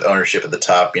issues with ownership at the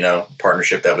top,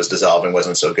 partnership that was dissolving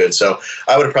wasn't so good. So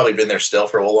I would have probably been there still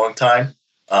for a long time.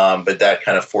 But that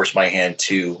kind of forced my hand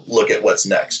to look at what's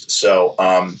next. So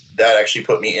that actually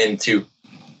put me into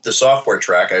the software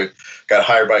track. I got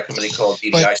hired by a company called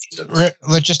BDI Systems.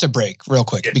 Let's just a break real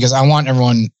quick, because I want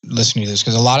everyone listening to this,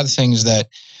 because a lot of the things that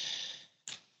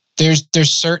there's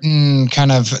certain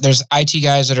there's IT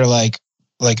guys that are like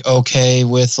okay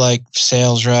with like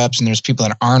sales reps, and there's people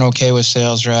that aren't okay with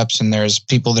sales reps, and there's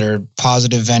people that are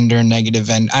positive vendor, negative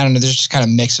vendor. I don't know. There's just kind of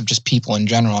mix of just people in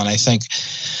general. And I think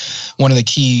one of the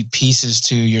key pieces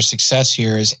to your success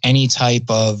here is any type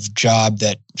of job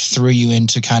that threw you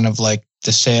into kind of like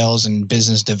the sales and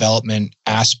business development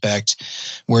aspect,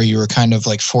 where you were kind of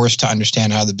like forced to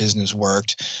understand how the business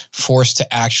worked, forced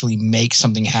to actually make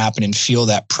something happen and feel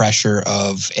that pressure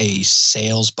of a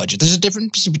sales budget. There's a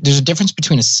difference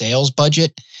between a sales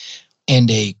budget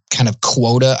and a kind of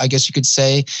quota, I guess you could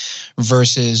say,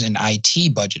 versus an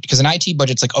IT budget. Because an IT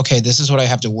budget's like, okay, this is what I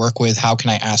have to work with. How can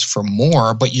I ask for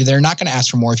more? But they're not going to ask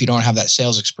for more if you don't have that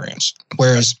sales experience.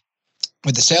 Whereas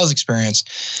with the sales experience,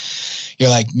 you're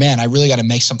like, man, I really got to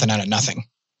make something out of nothing.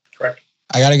 Correct.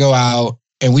 I got to go out.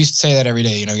 And we say that every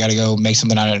day, you got to go make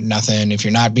something out of nothing. If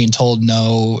you're not being told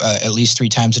no at least 3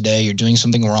 times a day, you're doing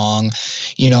something wrong.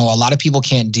 A lot of people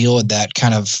can't deal with that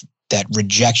kind of that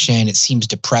rejection. It seems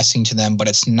depressing to them, but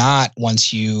it's not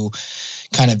once you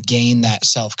kind of gain that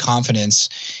self-confidence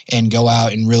and go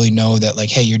out and really know that, like,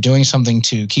 hey, you're doing something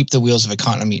to keep the wheels of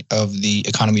the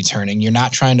economy turning. You're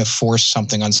not trying to force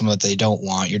something on someone that they don't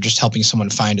want. You're just helping someone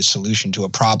find a solution to a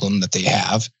problem that they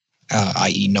have,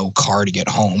 i.e. no car to get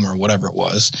home or whatever it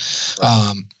was.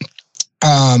 Right.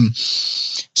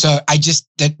 So I just,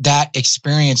 that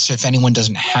experience, if anyone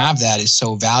doesn't have that, is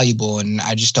so valuable. And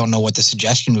I just don't know what the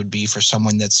suggestion would be for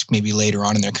someone that's maybe later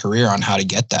on in their career on how to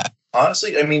get that.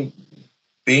 Honestly, I mean,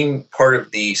 being part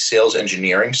of the sales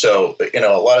engineering. So, a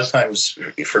lot of times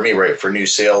for me, right, for new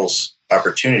sales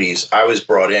opportunities, I was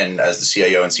brought in as the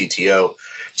CIO and CTO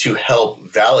to help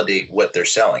validate what they're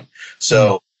selling.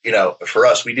 So, for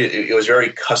us, it was very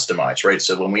customized, right?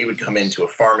 So when we would come into a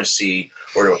pharmacy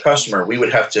or to a customer, we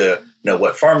would have to know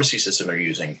what pharmacy system they're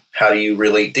using. How do you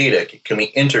relate data? Can we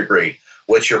integrate?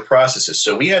 What's your processes?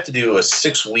 So we had to do a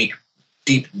 6-week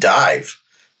deep dive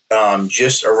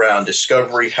just around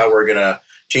discovery, how we're going to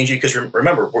change it. Because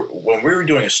remember, when we were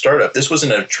doing a startup, this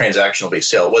wasn't a transactional based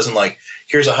sale. It wasn't like,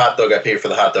 here's a hot dog, I paid for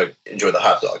the hot dog, enjoy the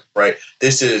hot dog, right?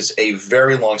 This is a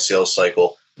very long sales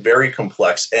cycle, very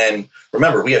complex. And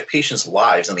remember, we have patients'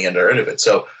 lives on the end of it.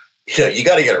 So you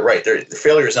got to get it right. The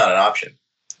failure is not an option.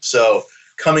 So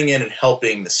coming in and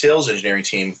helping the sales engineering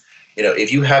team,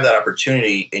 if you have that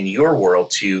opportunity in your world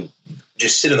to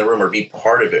just sit in the room or be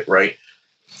part of it, right?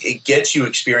 It gets you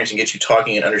experience and gets you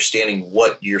talking and understanding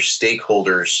what your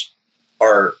stakeholders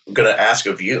are going to ask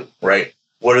of you, right?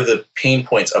 What are the pain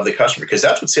points of the customer? Because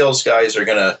that's what sales guys are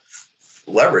going to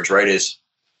leverage, right? Is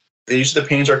these are the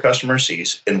pains our customer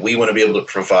sees, and we want to be able to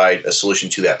provide a solution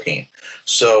to that pain.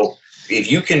 So if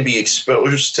you can be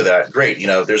exposed to that, great.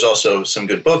 There's also some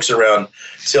good books around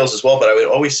sales as well, but I would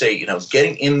always say,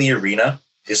 getting in the arena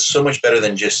is so much better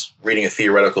than just reading a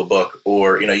theoretical book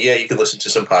or, you can listen to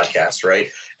some podcasts,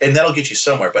 right? And that'll get you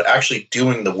somewhere, but actually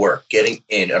doing the work, getting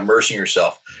in, immersing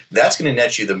yourself, that's going to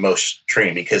net you the most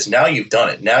training because now you've done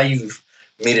it. Now you've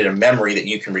made it a memory that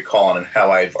you can recall on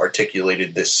how I've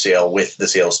articulated this sale with the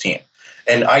sales team.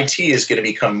 And IT is going to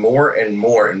become more and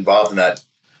more involved in that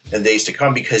in days to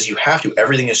come because you have to.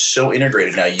 Everything is so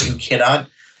integrated now. You cannot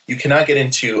get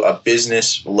into a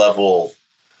business level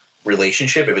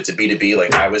relationship if it's a B2B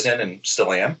like I was in and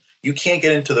still am. You can't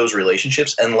get into those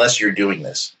relationships unless you're doing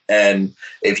this. And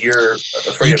if you're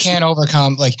afraid you can't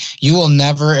overcome, you will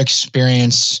never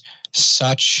experience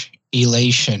such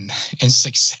elation and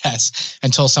success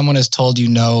until someone has told you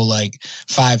no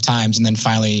 5 times and then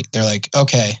finally they're like,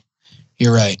 okay,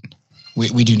 you're right,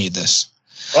 we do need this.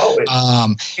 You know what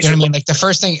I mean? The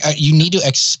first thing, you need to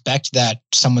expect that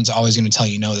someone's always going to tell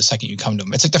you no the second you come to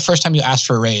them. It's like the first time you ask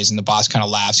for a raise and the boss kind of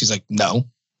laughs. He's like, no.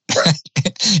 Right.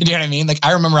 You know what I mean?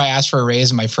 I remember I asked for a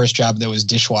raise in my first job that was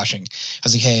dishwashing. I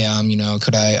was like, hey,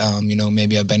 could I,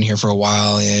 maybe I've been here for a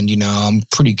while and, I'm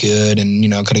pretty good and,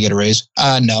 could I get a raise?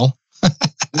 No.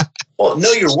 Well,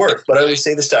 know your worth, but I always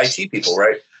say this to IT people,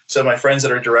 right? So my friends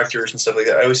that are directors and stuff like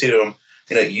that, I always say to them,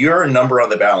 you're a number on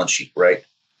the balance sheet, right?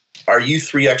 Are you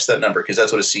 3x that number? Because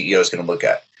that's what a CEO is going to look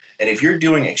at. And if you're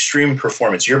doing extreme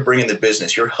performance, you're bringing the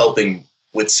business, you're helping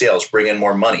with sales, bring in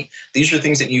more money. These are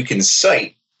things that you can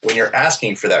cite when you're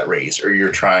asking for that raise or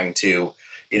you're trying to,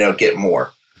 get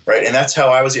more, right? And that's how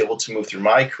I was able to move through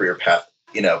my career path,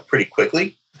 pretty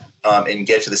quickly and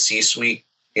get to the C-suite,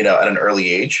 at an early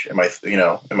age in my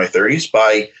 30s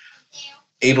by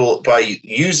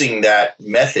using that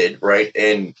method, right?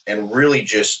 And really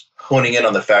just honing in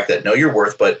on the fact that know your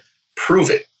worth, but prove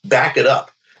it, back it up.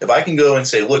 If I can go and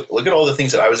say, look at all the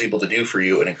things that I was able to do for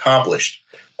you and accomplished.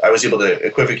 I was able to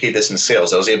equivocate this in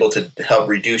sales. I was able to help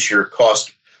reduce your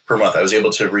cost per month. I was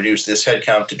able to reduce this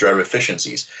headcount to drive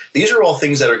efficiencies. These are all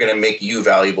things that are going to make you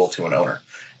valuable to an owner.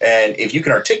 And if you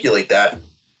can articulate that,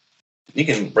 you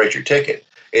can write your ticket.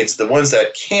 It's the ones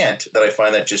that can't that I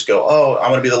find that just go, oh,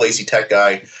 I'm going to be the lazy tech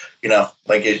guy.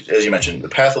 As you mentioned, the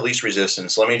path of least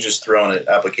resistance. Let me just throw in an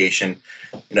application,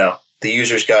 The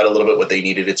users got a little bit what they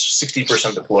needed. It's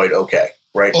 60% deployed. Okay,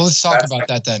 right? Well, let's talk about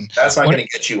that then. That's not going to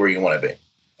get you where you want to be.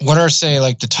 What are, say,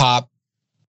 like the top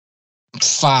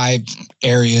 5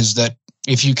 areas that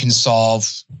if you can solve,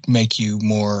 make you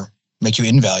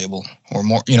invaluable or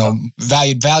more,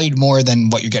 valued more than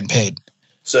what you're getting paid?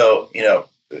 So,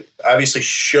 obviously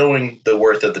showing the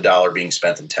worth of the dollar being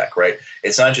spent in tech, right?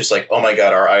 It's not just like, oh my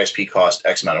God, our ISP cost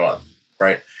X amount a month,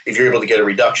 right? If you're able to get a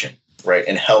reduction, right,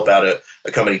 and help out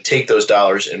a company take those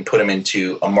dollars and put them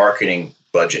into a marketing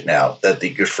budget now that they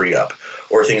could free up,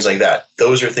 or things like that.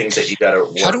 Those are things that you got to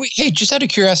work. Just out of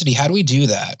curiosity, how do we do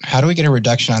that? How do we get a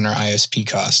reduction on our ISP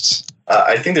costs?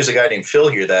 I think there's a guy named Phil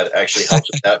here that actually helps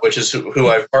with that, which is who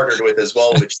I've partnered with as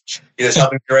well, which is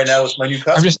helping me right now with my new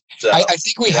customer. I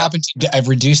think we happen to have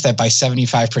reduced that by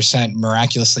 75%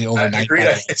 miraculously overnight. Agreed.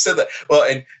 I said that. Well,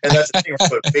 and that's the thing,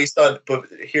 right? But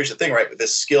here's the thing, right? With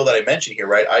this skill that I mentioned here,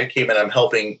 right? I came in, I'm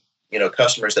helping,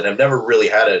 customers that have never really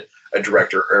had a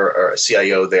director or a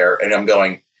CIO there. And I'm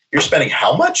going, you're spending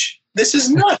how much? This is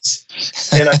nuts.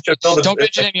 And I should know Don't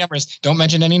mention any numbers. Don't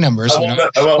mention any numbers. We'll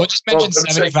just mention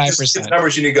 75%.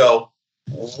 Numbers, and you go,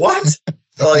 what?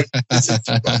 Like, this is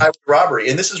robbery.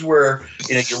 And this is where,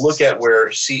 you look at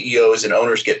where CEOs and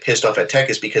owners get pissed off at tech,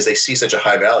 is because they see such a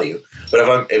high value.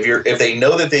 But if they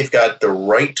know that they've got the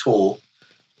right tool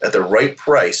at the right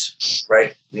price,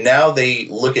 right, now they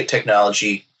look at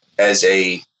technology as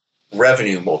a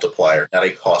revenue multiplier, not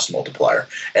a cost multiplier.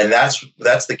 And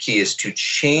that's the key, is to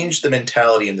change the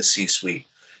mentality in the C-suite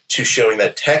to showing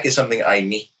that tech is something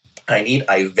I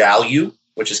value,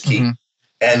 which is key. Mm-hmm.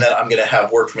 And that I'm going to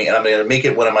have work for me, and I'm going to make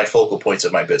it one of my focal points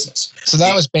of my business. So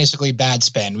that was basically bad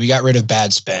spend. We got rid of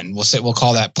bad spend. We'll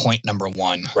call that point number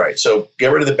 1. Right. So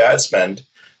get rid of the bad spend.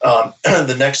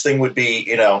 The next thing would be,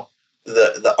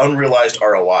 the unrealized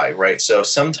ROI, right? So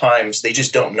sometimes they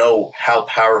just don't know how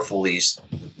powerful these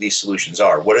solutions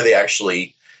are. What are they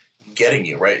actually getting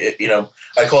you, right? I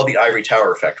call it the ivory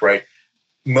tower effect, right?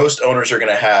 Most owners are going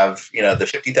to have, the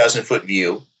 50,000 foot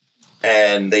view,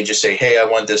 and they just say, hey, I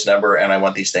want this number and I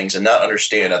want these things, and not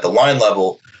understand at the line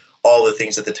level all the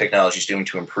things that the technology is doing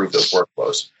to improve those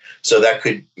workflows. So that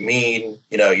could mean,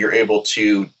 you're able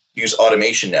to use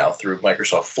automation now through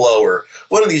Microsoft Flow or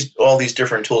all these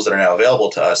different tools that are now available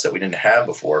to us that we didn't have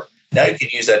before. Now you can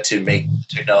use that to make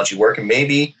technology work, and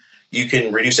maybe you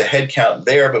can reduce a headcount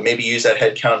there, but maybe use that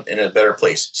headcount in a better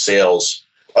place, sales,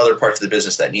 other parts of the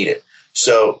business that need it.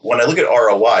 So when I look at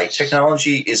ROI,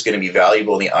 technology is going to be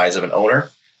valuable in the eyes of an owner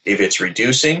if it's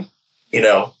reducing,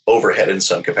 overhead in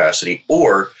some capacity,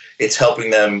 or it's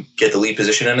helping them get the lead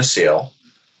position in a sale,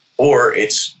 or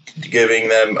it's giving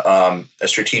them a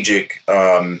strategic,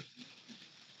 it's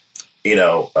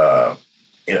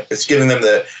giving them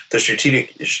the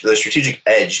strategic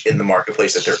edge in the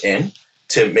marketplace that they're in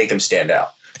to make them stand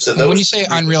out. So when you say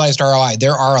unrealized ROI,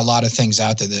 there are a lot of things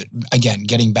out there that, again,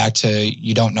 getting back to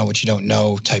you don't know what you don't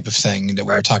know type of thing that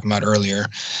we were talking about earlier,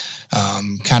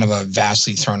 kind of a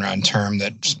vastly thrown around term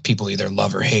that people either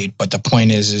love or hate. But the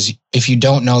point is if you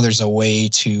don't know there's a way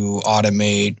to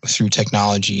automate through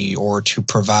technology or to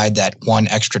provide that one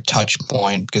extra touch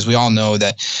point, because we all know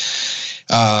that,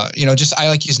 I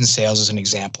like using sales as an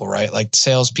example, right? Like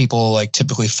salespeople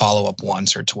typically follow up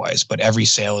once or twice, but every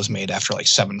sale is made after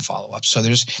 7 follow-ups. So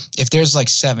if there's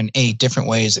 7, 8 different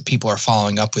ways that people are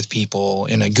following up with people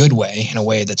in a good way, in a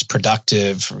way that's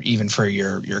productive, even for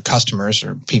your customers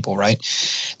or people, right?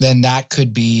 Then that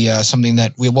could be something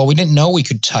that we didn't know we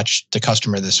could touch the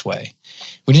customer this way.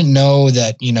 We didn't know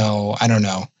that, I don't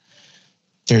know,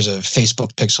 there's a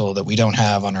Facebook pixel that we don't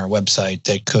have on our website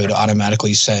that could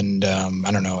automatically send,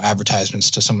 advertisements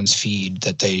to someone's feed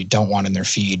that they don't want in their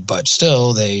feed, but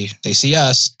still they see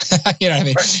us. You know what I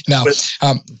mean? Right. No.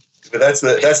 But that's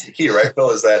the key, right,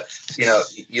 Phil, is that,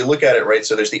 you look at it, right?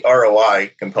 So there's the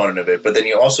ROI component of it, but then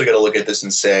you also got to look at this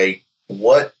and say,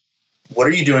 what are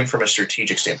you doing from a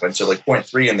strategic standpoint? So point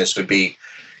 3 in this would be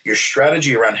your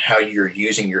strategy around how you're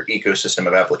using your ecosystem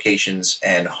of applications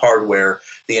and hardware.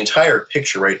 The entire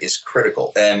picture, right, is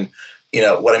critical. And,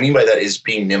 what I mean by that is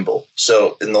being nimble.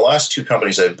 So in the last 2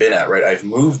 companies I've been at, right, I've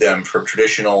moved them from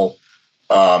traditional,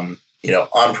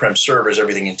 on-prem servers,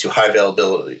 everything into high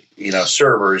availability,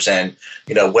 servers and,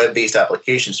 web-based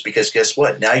applications, because guess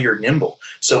what? Now you're nimble.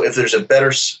 So if there's a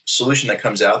better solution that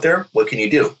comes out there, what can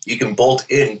you do? You can bolt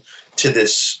in to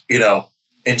this,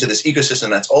 into this ecosystem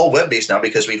that's all web-based now,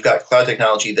 because we've got cloud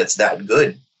technology that's that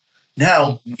good.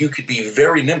 Now you could be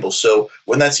very nimble. So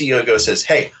when that CEO says,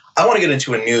 hey, I want to get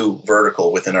into a new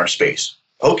vertical within our space.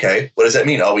 Okay, what does that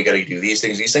mean? Oh, we got to do these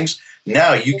things.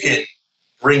 Now you can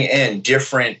bring in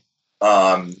different,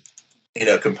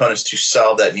 components to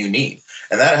solve that new need.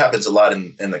 And that happens a lot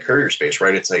in the courier space,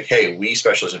 right? It's like, hey, we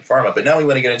specialize in pharma, but now we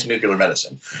want to get into nuclear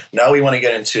medicine. Now we want to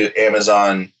get into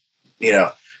Amazon,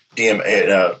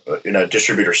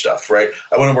 distributor stuff, right?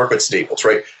 I want to work with Staples,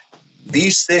 right?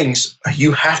 These things,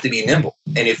 you have to be nimble.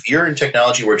 And if you're in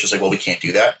technology where it's just like, well, we can't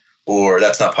do that, or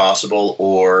that's not possible,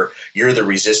 or you're the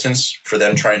resistance for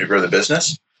them trying to grow the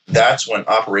business, that's when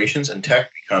operations and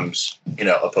tech becomes,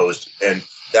 opposed. And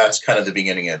that's kind of the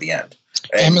beginning and the end.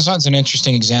 And Amazon's an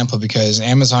interesting example because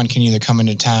Amazon can either come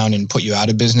into town and put you out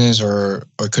of business or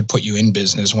could put you in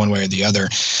business one way or the other.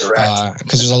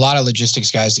 Because there's a lot of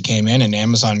logistics guys that came in and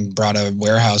Amazon brought a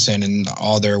warehouse in and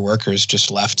all their workers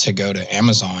just left to go to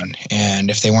Amazon.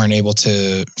 And if they weren't able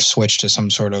to switch to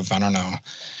some sort of,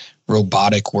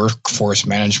 robotic workforce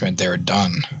management, they were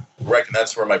done. Right. And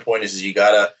that's where my point is you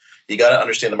gotta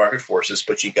understand the market forces,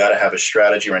 but you gotta have a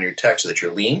strategy around your tech so that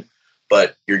you're lean,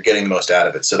 but you're getting the most out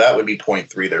of it. So that would be point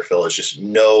 3 there, Phil, is just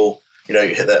you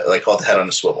hit that, like, call it the head on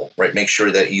a swivel, right? Make sure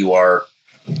that you are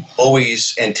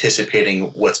always anticipating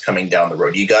what's coming down the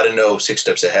road. You got to know 6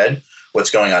 steps ahead what's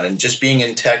going on. And just being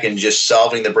in tech and just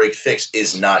solving the break fix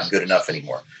is not good enough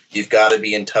anymore. You've got to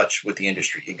be in touch with the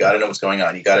industry. You got to know what's going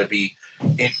on. You got to be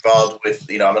involved with,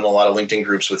 I'm in a lot of LinkedIn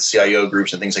groups with CIO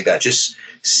groups and things like that. Just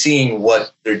seeing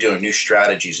what they're doing, new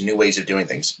strategies, new ways of doing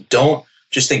things. Don't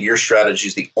just think your strategy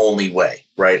is the only way,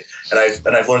 right? And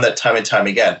I've learned that time and time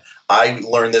again. I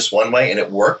learned this one way and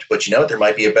it worked, but there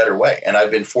might be a better way. And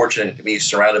I've been fortunate to be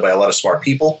surrounded by a lot of smart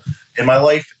people in my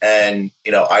life. And,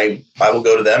 I will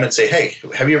go to them and say, hey,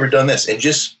 have you ever done this? And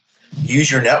just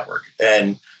use your network.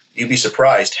 And you'd be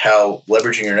surprised how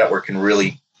leveraging your network can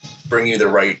really bring you the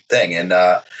right thing. And,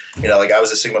 like I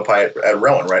was a Sigma Pi at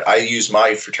Rowan, right? I use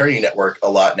my fraternity network a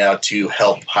lot now to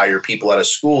help hire people out of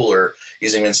school or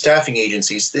using them in staffing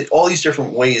agencies, all these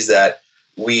different ways that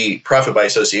we profit by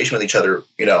association with each other,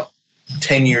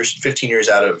 10 years, 15 years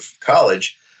out of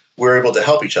college, we're able to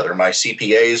help each other. My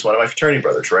CPA is one of my fraternity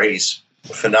brothers, right? He's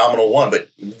a phenomenal one, but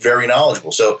very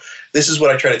knowledgeable. So this is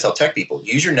what I try to tell tech people.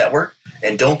 Use your network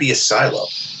and don't be a silo.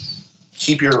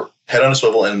 Keep your head on a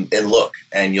swivel and look,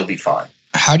 and you'll be fine.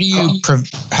 How do you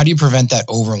prevent that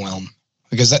overwhelm?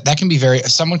 Because that can be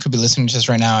someone could be listening to this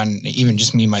right now, and even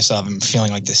just me, myself, I'm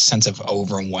feeling like this sense of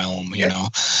overwhelm, know?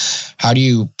 How do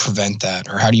you prevent that,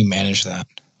 or how do you manage that?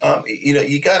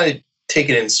 You got to take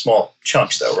it in small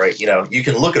chunks, though, right? You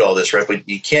can look at all this, right? But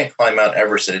you can't climb Mount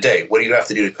Everest in a day. What do you have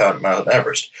to do to climb Mount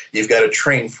Everest? You've got to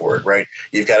train for it, right?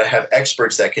 You've got to have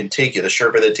experts that can take you, the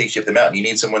Sherpa that takes you up the mountain. You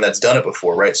need someone that's done it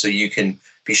before, right? So you can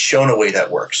be shown a way that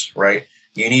works, right?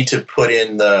 You need to put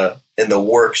in the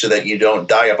work so that you don't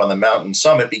die up on the mountain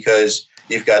summit because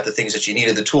you've got the things that you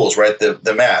needed, the tools, right?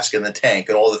 The mask and the tank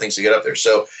and all the things to get up there.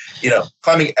 So,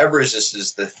 climbing Everest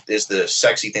is the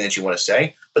sexy thing that you want to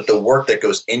say, but the work that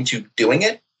goes into doing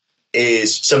it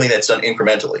is something that's done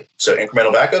incrementally. So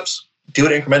incremental backups, do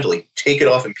it incrementally, take it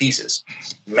off in pieces,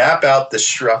 map out the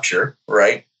structure,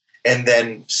 right? And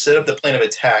then set up the plan of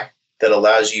attack that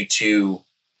allows you to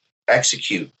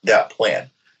execute that plan.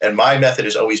 And my method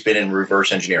has always been in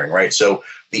reverse engineering, right? So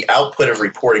the output of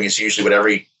reporting is usually what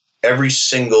every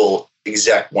single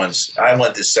exec wants. I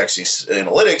want this sexy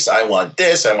analytics. I want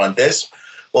this. I want this.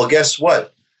 Well, guess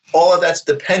what? All of that's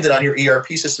dependent on your ERP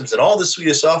systems and all the suite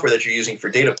of software that you're using for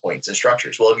data points and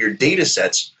structures. Well, if your data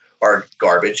sets are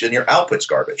garbage, then your output's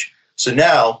garbage. So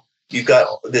now you've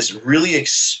got this really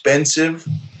expensive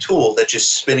tool that's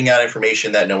just spitting out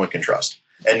information that no one can trust.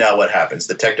 And now what happens?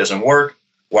 The tech doesn't work.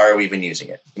 Why are we even using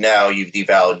it? Now you've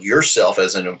devalued yourself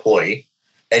as an employee,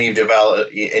 and you've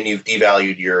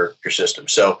devalued your system.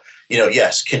 So,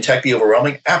 yes, can tech be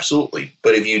overwhelming? Absolutely.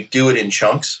 But if you do it in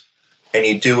chunks and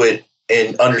you do it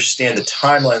and understand the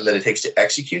timeline that it takes to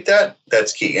execute that,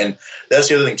 that's key. And that's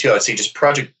the other thing too. I'd say just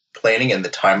project planning and the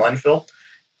timeline, Phil.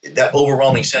 That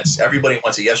overwhelming sense, everybody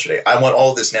wants it yesterday. I want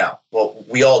all of this now. Well,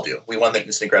 we all do. We want the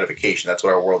instant gratification. That's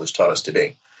what our world has taught us to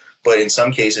be. But in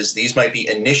some cases, these might be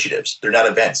initiatives. They're not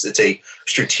events. It's a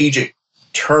strategic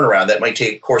turnaround that might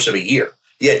take a course of a year.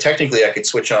 Yeah, technically I could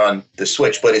switch on the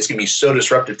switch, but it's going to be so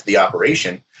disruptive to the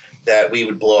operation that we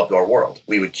would blow up our world.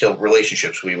 We would kill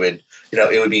relationships. We would,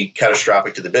 it would be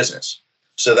catastrophic to the business.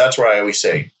 So that's why I always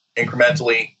say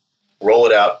incrementally roll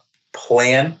it out,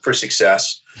 plan for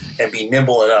success, and be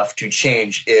nimble enough to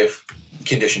change if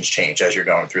conditions change as you're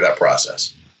going through that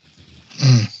process.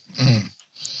 Mm-hmm.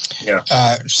 Yeah.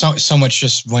 So much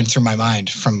just went through my mind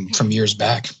from years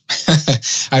back.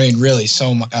 I mean, really,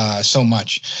 so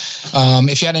much.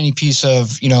 If you had any piece of,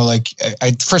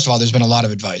 first of all, there's been a lot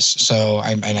of advice. So,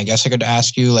 I guess I could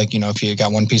ask you, if you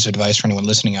got one piece of advice for anyone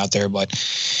listening out there, but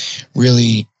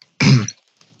really,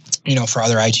 for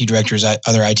other IT directors,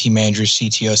 other IT managers,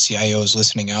 CTOs, CIOs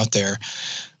listening out there,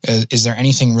 is there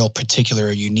anything real particular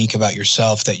or unique about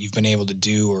yourself that you've been able to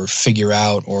do or figure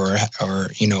out or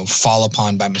fall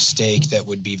upon by mistake that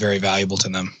would be very valuable to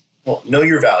them? Well, know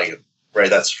your value, right?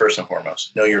 That's first and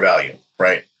foremost. Know your value,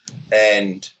 right?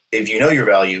 And if you know your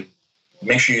value,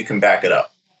 make sure you can back it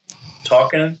up.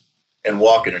 Talking and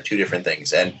walking are two different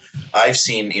things. And I've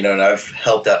seen, and I've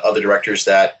helped out other directors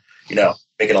that,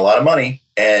 making a lot of money,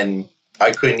 and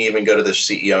I couldn't even go to the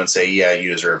CEO and say, yeah,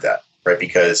 you deserve that, right?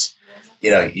 Because,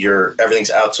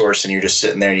 everything's outsourced and you're just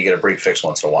sitting there and you get a break fix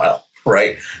once in a while,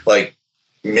 right? Like,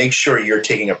 make sure you're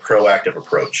taking a proactive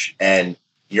approach and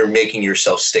you're making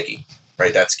yourself sticky,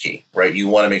 right? That's key, right? You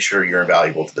want to make sure you're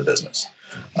invaluable to the business.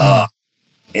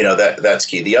 That's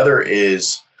key. The other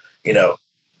is,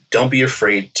 don't be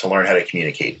afraid to learn how to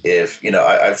communicate. If,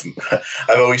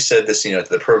 I've always said this, to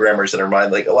the programmers that are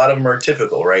mine, like a lot of them are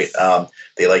typical, right?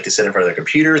 They like to sit in front of their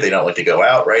computer. They don't like to go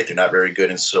out, right? They're not very good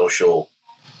in social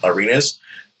arenas.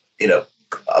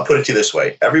 I'll put it to you this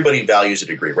way. Everybody values a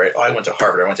degree, right? Oh, I went to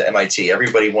Harvard. I went to MIT.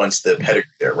 Everybody wants the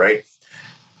pedigree there, right?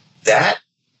 That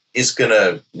is going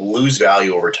to lose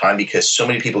value over time because so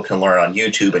many people can learn on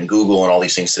YouTube and Google and all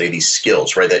these things today, these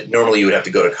skills, right? That normally you would have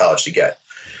to go to college to get.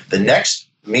 The next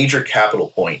major capital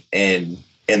point in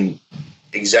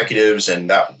executives and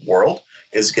that world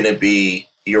is going to be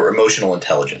your emotional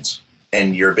intelligence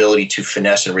and your ability to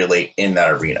finesse and relate in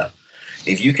that arena.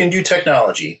 If you can do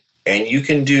technology and you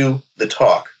can do the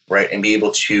talk, right, and be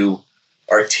able to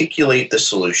articulate the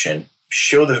solution,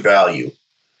 show the value,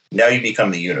 now you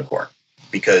become the unicorn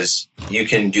because you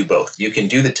can do both. You can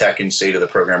do the tech and say to the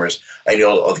programmers, I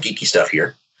know all the geeky stuff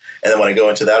here. And then when I go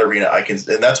into that arena,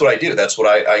 and that's what I do. That's what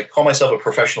I call myself a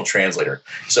professional translator.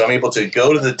 So I'm able to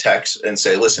go to the techs and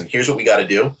say, listen, here's what we got to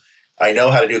do. I know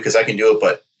how to do it because I can do it,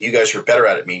 but you guys are better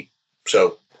at it than me.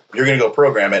 So you're going to go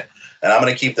program it. And I'm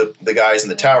going to keep the guys in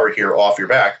the tower here off your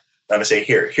back. I'm going to say,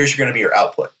 here's going to be your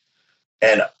output.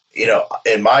 And,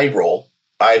 in my role,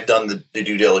 I've done the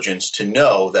due diligence to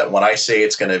know that when I say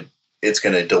it's going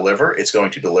to deliver, it's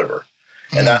going to deliver.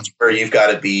 And that's where you've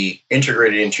got to be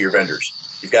integrated into your vendors.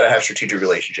 You've got to have strategic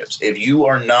relationships. If you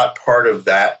are not part of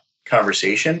that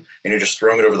conversation and you're just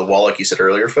throwing it over the wall, like you said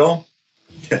earlier, Phil,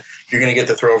 you're going to get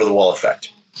the throw over the wall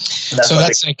effect.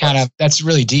 That's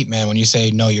really deep, man. When you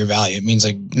say know your value, it means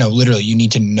literally you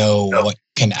need to know what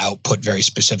can output very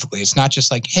specifically. It's not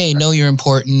just like, hey, know you're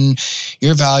important,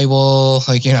 you're valuable.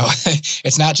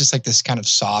 It's not just like this kind of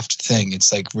soft thing.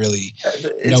 It's like really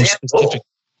specific.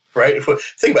 Right?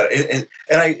 Think about it.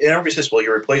 And everybody says, well,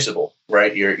 you're replaceable,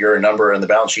 right? You're a number on the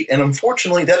balance sheet. And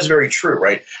unfortunately, that is very true,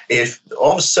 right? If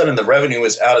all of a sudden the revenue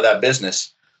is out of that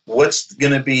business, what's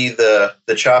going to be the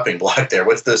chopping block there?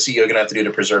 What's the CEO going to have to do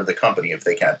to preserve the company if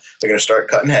they can? They're going to start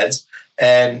cutting heads.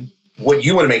 And what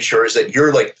you want to make sure is that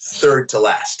you're like third to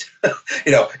last.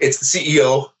 It's the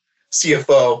CEO,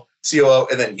 CFO, COO,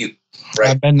 and then you.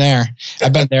 Right. I've been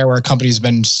there where a company's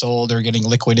been sold or getting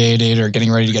liquidated or getting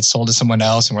ready to get sold to someone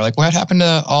else. And we're like, what happened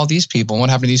to all these people? What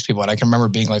happened to these people? And I can remember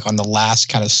being like on the last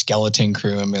kind of skeleton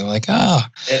crew and being like, oh.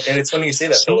 And it's funny you say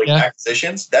that. So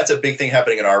acquisitions, that's a big thing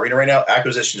happening in our arena right now.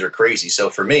 Acquisitions are crazy. So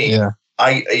for me,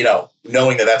 I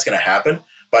knowing that that's going to happen,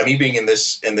 by me being in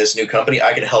this new company,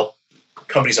 I can help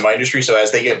companies in my industry. So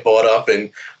as they get bought up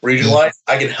and regionalized,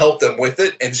 I can help them with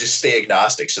it and just stay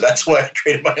agnostic. So that's why I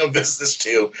created my own business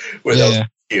too with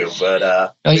you.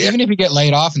 But even if you get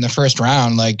laid off in the first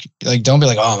round, like don't be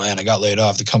like, oh man, I got laid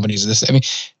off. The company's this. I mean,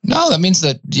 no, that means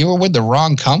that you were with the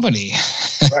wrong company.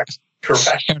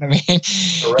 Correct. You know what I mean?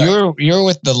 Correct. You're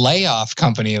with the layoff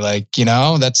company.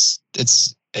 That's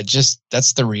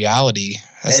the reality.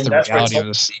 That's reality of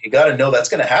this. You got to know that's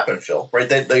going to happen, Phil. Right?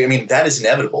 That is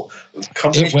inevitable.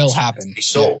 It will happen. Be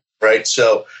sold, right?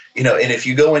 So and if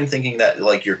you go in thinking that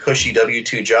like your cushy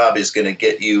W-2 job is going to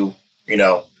get you, is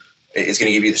going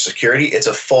to give you the security, it's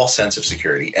a false sense of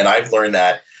security. And I've learned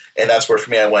that, and that's where for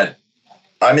me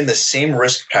I'm in the same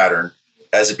risk pattern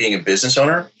as being a business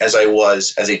owner as I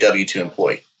was as a W-2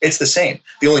 employee. It's the same.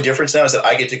 The only difference now is that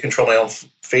I get to control my own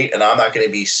fate, and I'm not going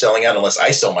to be selling out unless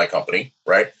I sell my company,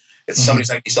 right? It's somebody's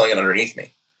not going to be selling it underneath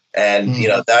me. And,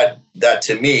 that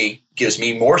to me gives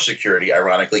me more security,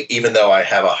 ironically, even though I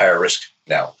have a higher risk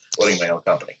now owning my own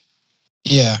company.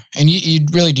 Yeah. And you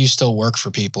really do still work for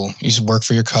people. You work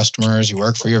for your customers, you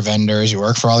work for your vendors, you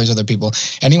work for all these other people.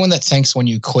 Anyone that thinks when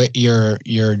you quit your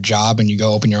job and you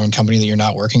go open your own company that you're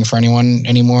not working for anyone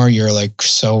anymore, you're like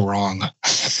so wrong.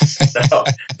 No,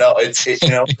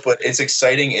 but it's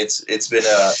exciting. It's been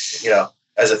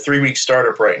as a 3-week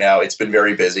startup right now, it's been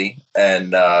very busy.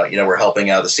 And, we're helping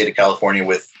out the state of California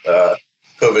with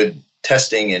COVID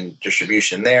testing and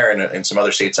distribution there, and some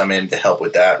other states I'm in to help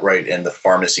with that, right? And the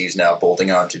pharmacies now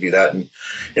bolting on to do that. And,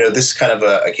 this is kind of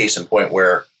a case in point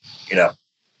where,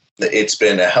 it's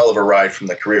been a hell of a ride from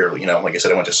the career. Like I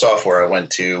said, I went to software. I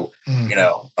went to,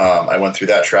 I went through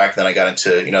that track. Then I got into,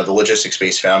 the logistics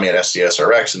space, found me at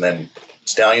SDSRX and then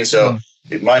Stallion. So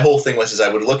my whole thing was, I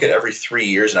would look at every 3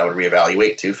 years and I would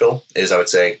reevaluate too, Phil, I would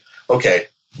say, okay,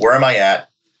 where am I at?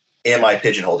 Am I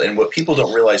pigeonholed? And what people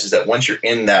don't realize is that once you're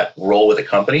in that role with a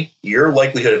company, your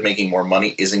likelihood of making more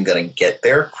money isn't going to get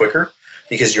there quicker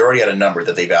because you're already at a number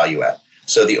that they value at.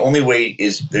 So the only way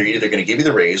is they're either going to give you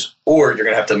the raise or you're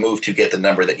going to have to move to get the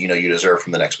number that you deserve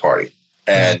from the next party.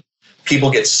 And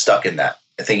people get stuck in that,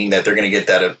 thinking that they're going to get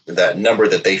that number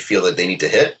that they feel that they need to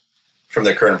hit from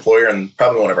their current employer, and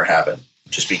probably won't ever happen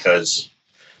just because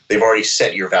they've already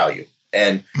set your value.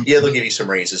 And they'll give you some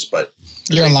raises, but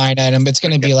your line item, it's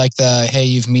going to be like hey,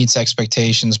 you've meets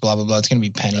expectations, blah, blah, blah. It's going to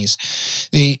be pennies.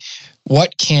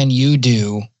 What can you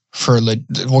do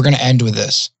we're going to end with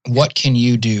this. What can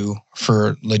you do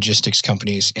for logistics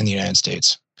companies in the United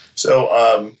States?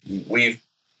 So we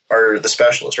are the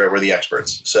specialists, right? We're the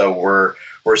experts. So we're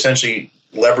essentially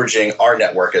leveraging our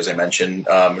network, as I mentioned,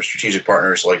 strategic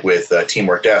partners like with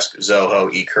Teamwork Desk, Zoho,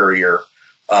 eCourier,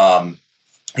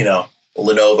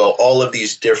 Lenovo, all of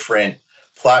these different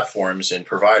platforms and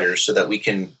providers so that we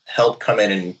can help come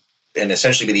in and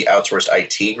essentially be the outsourced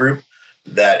IT group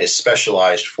that is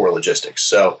specialized for logistics.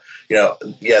 So,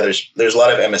 there's a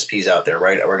lot of MSPs out there,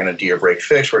 right? We're going to do your break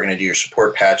fix. We're going to do your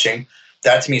support patching.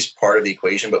 That to me is part of the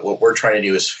equation. But what we're trying to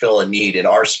do is fill a need in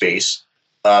our space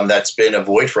that's been a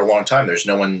void for a long time. There's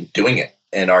no one doing it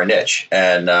in our niche.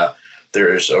 And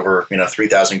there's over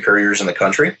 3,000 couriers in the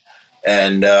country.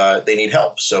 And they need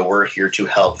help. So we're here to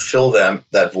help fill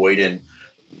that void. And,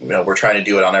 we're trying to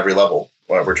do it on every level.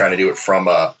 We're trying to do it from,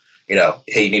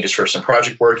 hey, you need us for some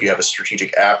project work. You have a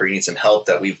strategic app or you need some help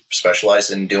that we've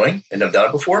specialized in doing and have done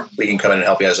it before. We can come in and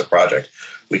help you as a project.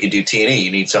 We can do T&E.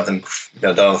 You need something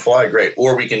done on the fly. Great.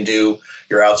 Or we can do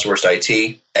your outsourced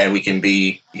IT and we can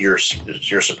be your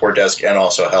support desk and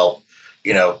also help,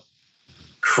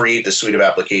 create the suite of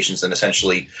applications and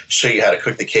essentially show you how to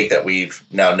cook the cake that we've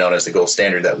now known as the gold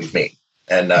standard that we've made.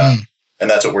 And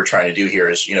that's what we're trying to do here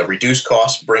is, reduce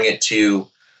costs, bring it to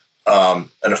an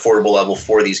affordable level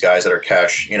for these guys that are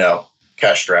cash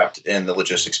strapped in the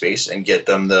logistics space and get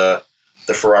them the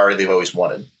Ferrari they've always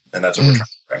wanted. And that's what we're trying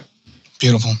to bring.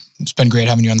 Beautiful. It's been great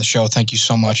having you on the show. Thank you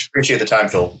so much. Appreciate the time,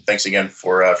 Phil. Thanks again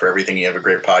for everything. You have a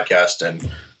great podcast,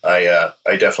 and I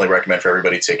definitely recommend for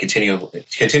everybody to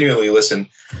continually listen.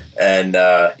 And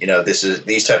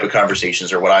these type of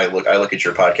conversations are what I look at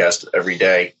your podcast every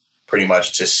day, pretty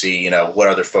much to see what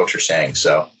other folks are saying.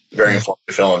 So very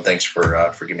informative, Phil, and thanks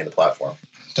for giving me the platform.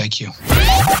 Thank you.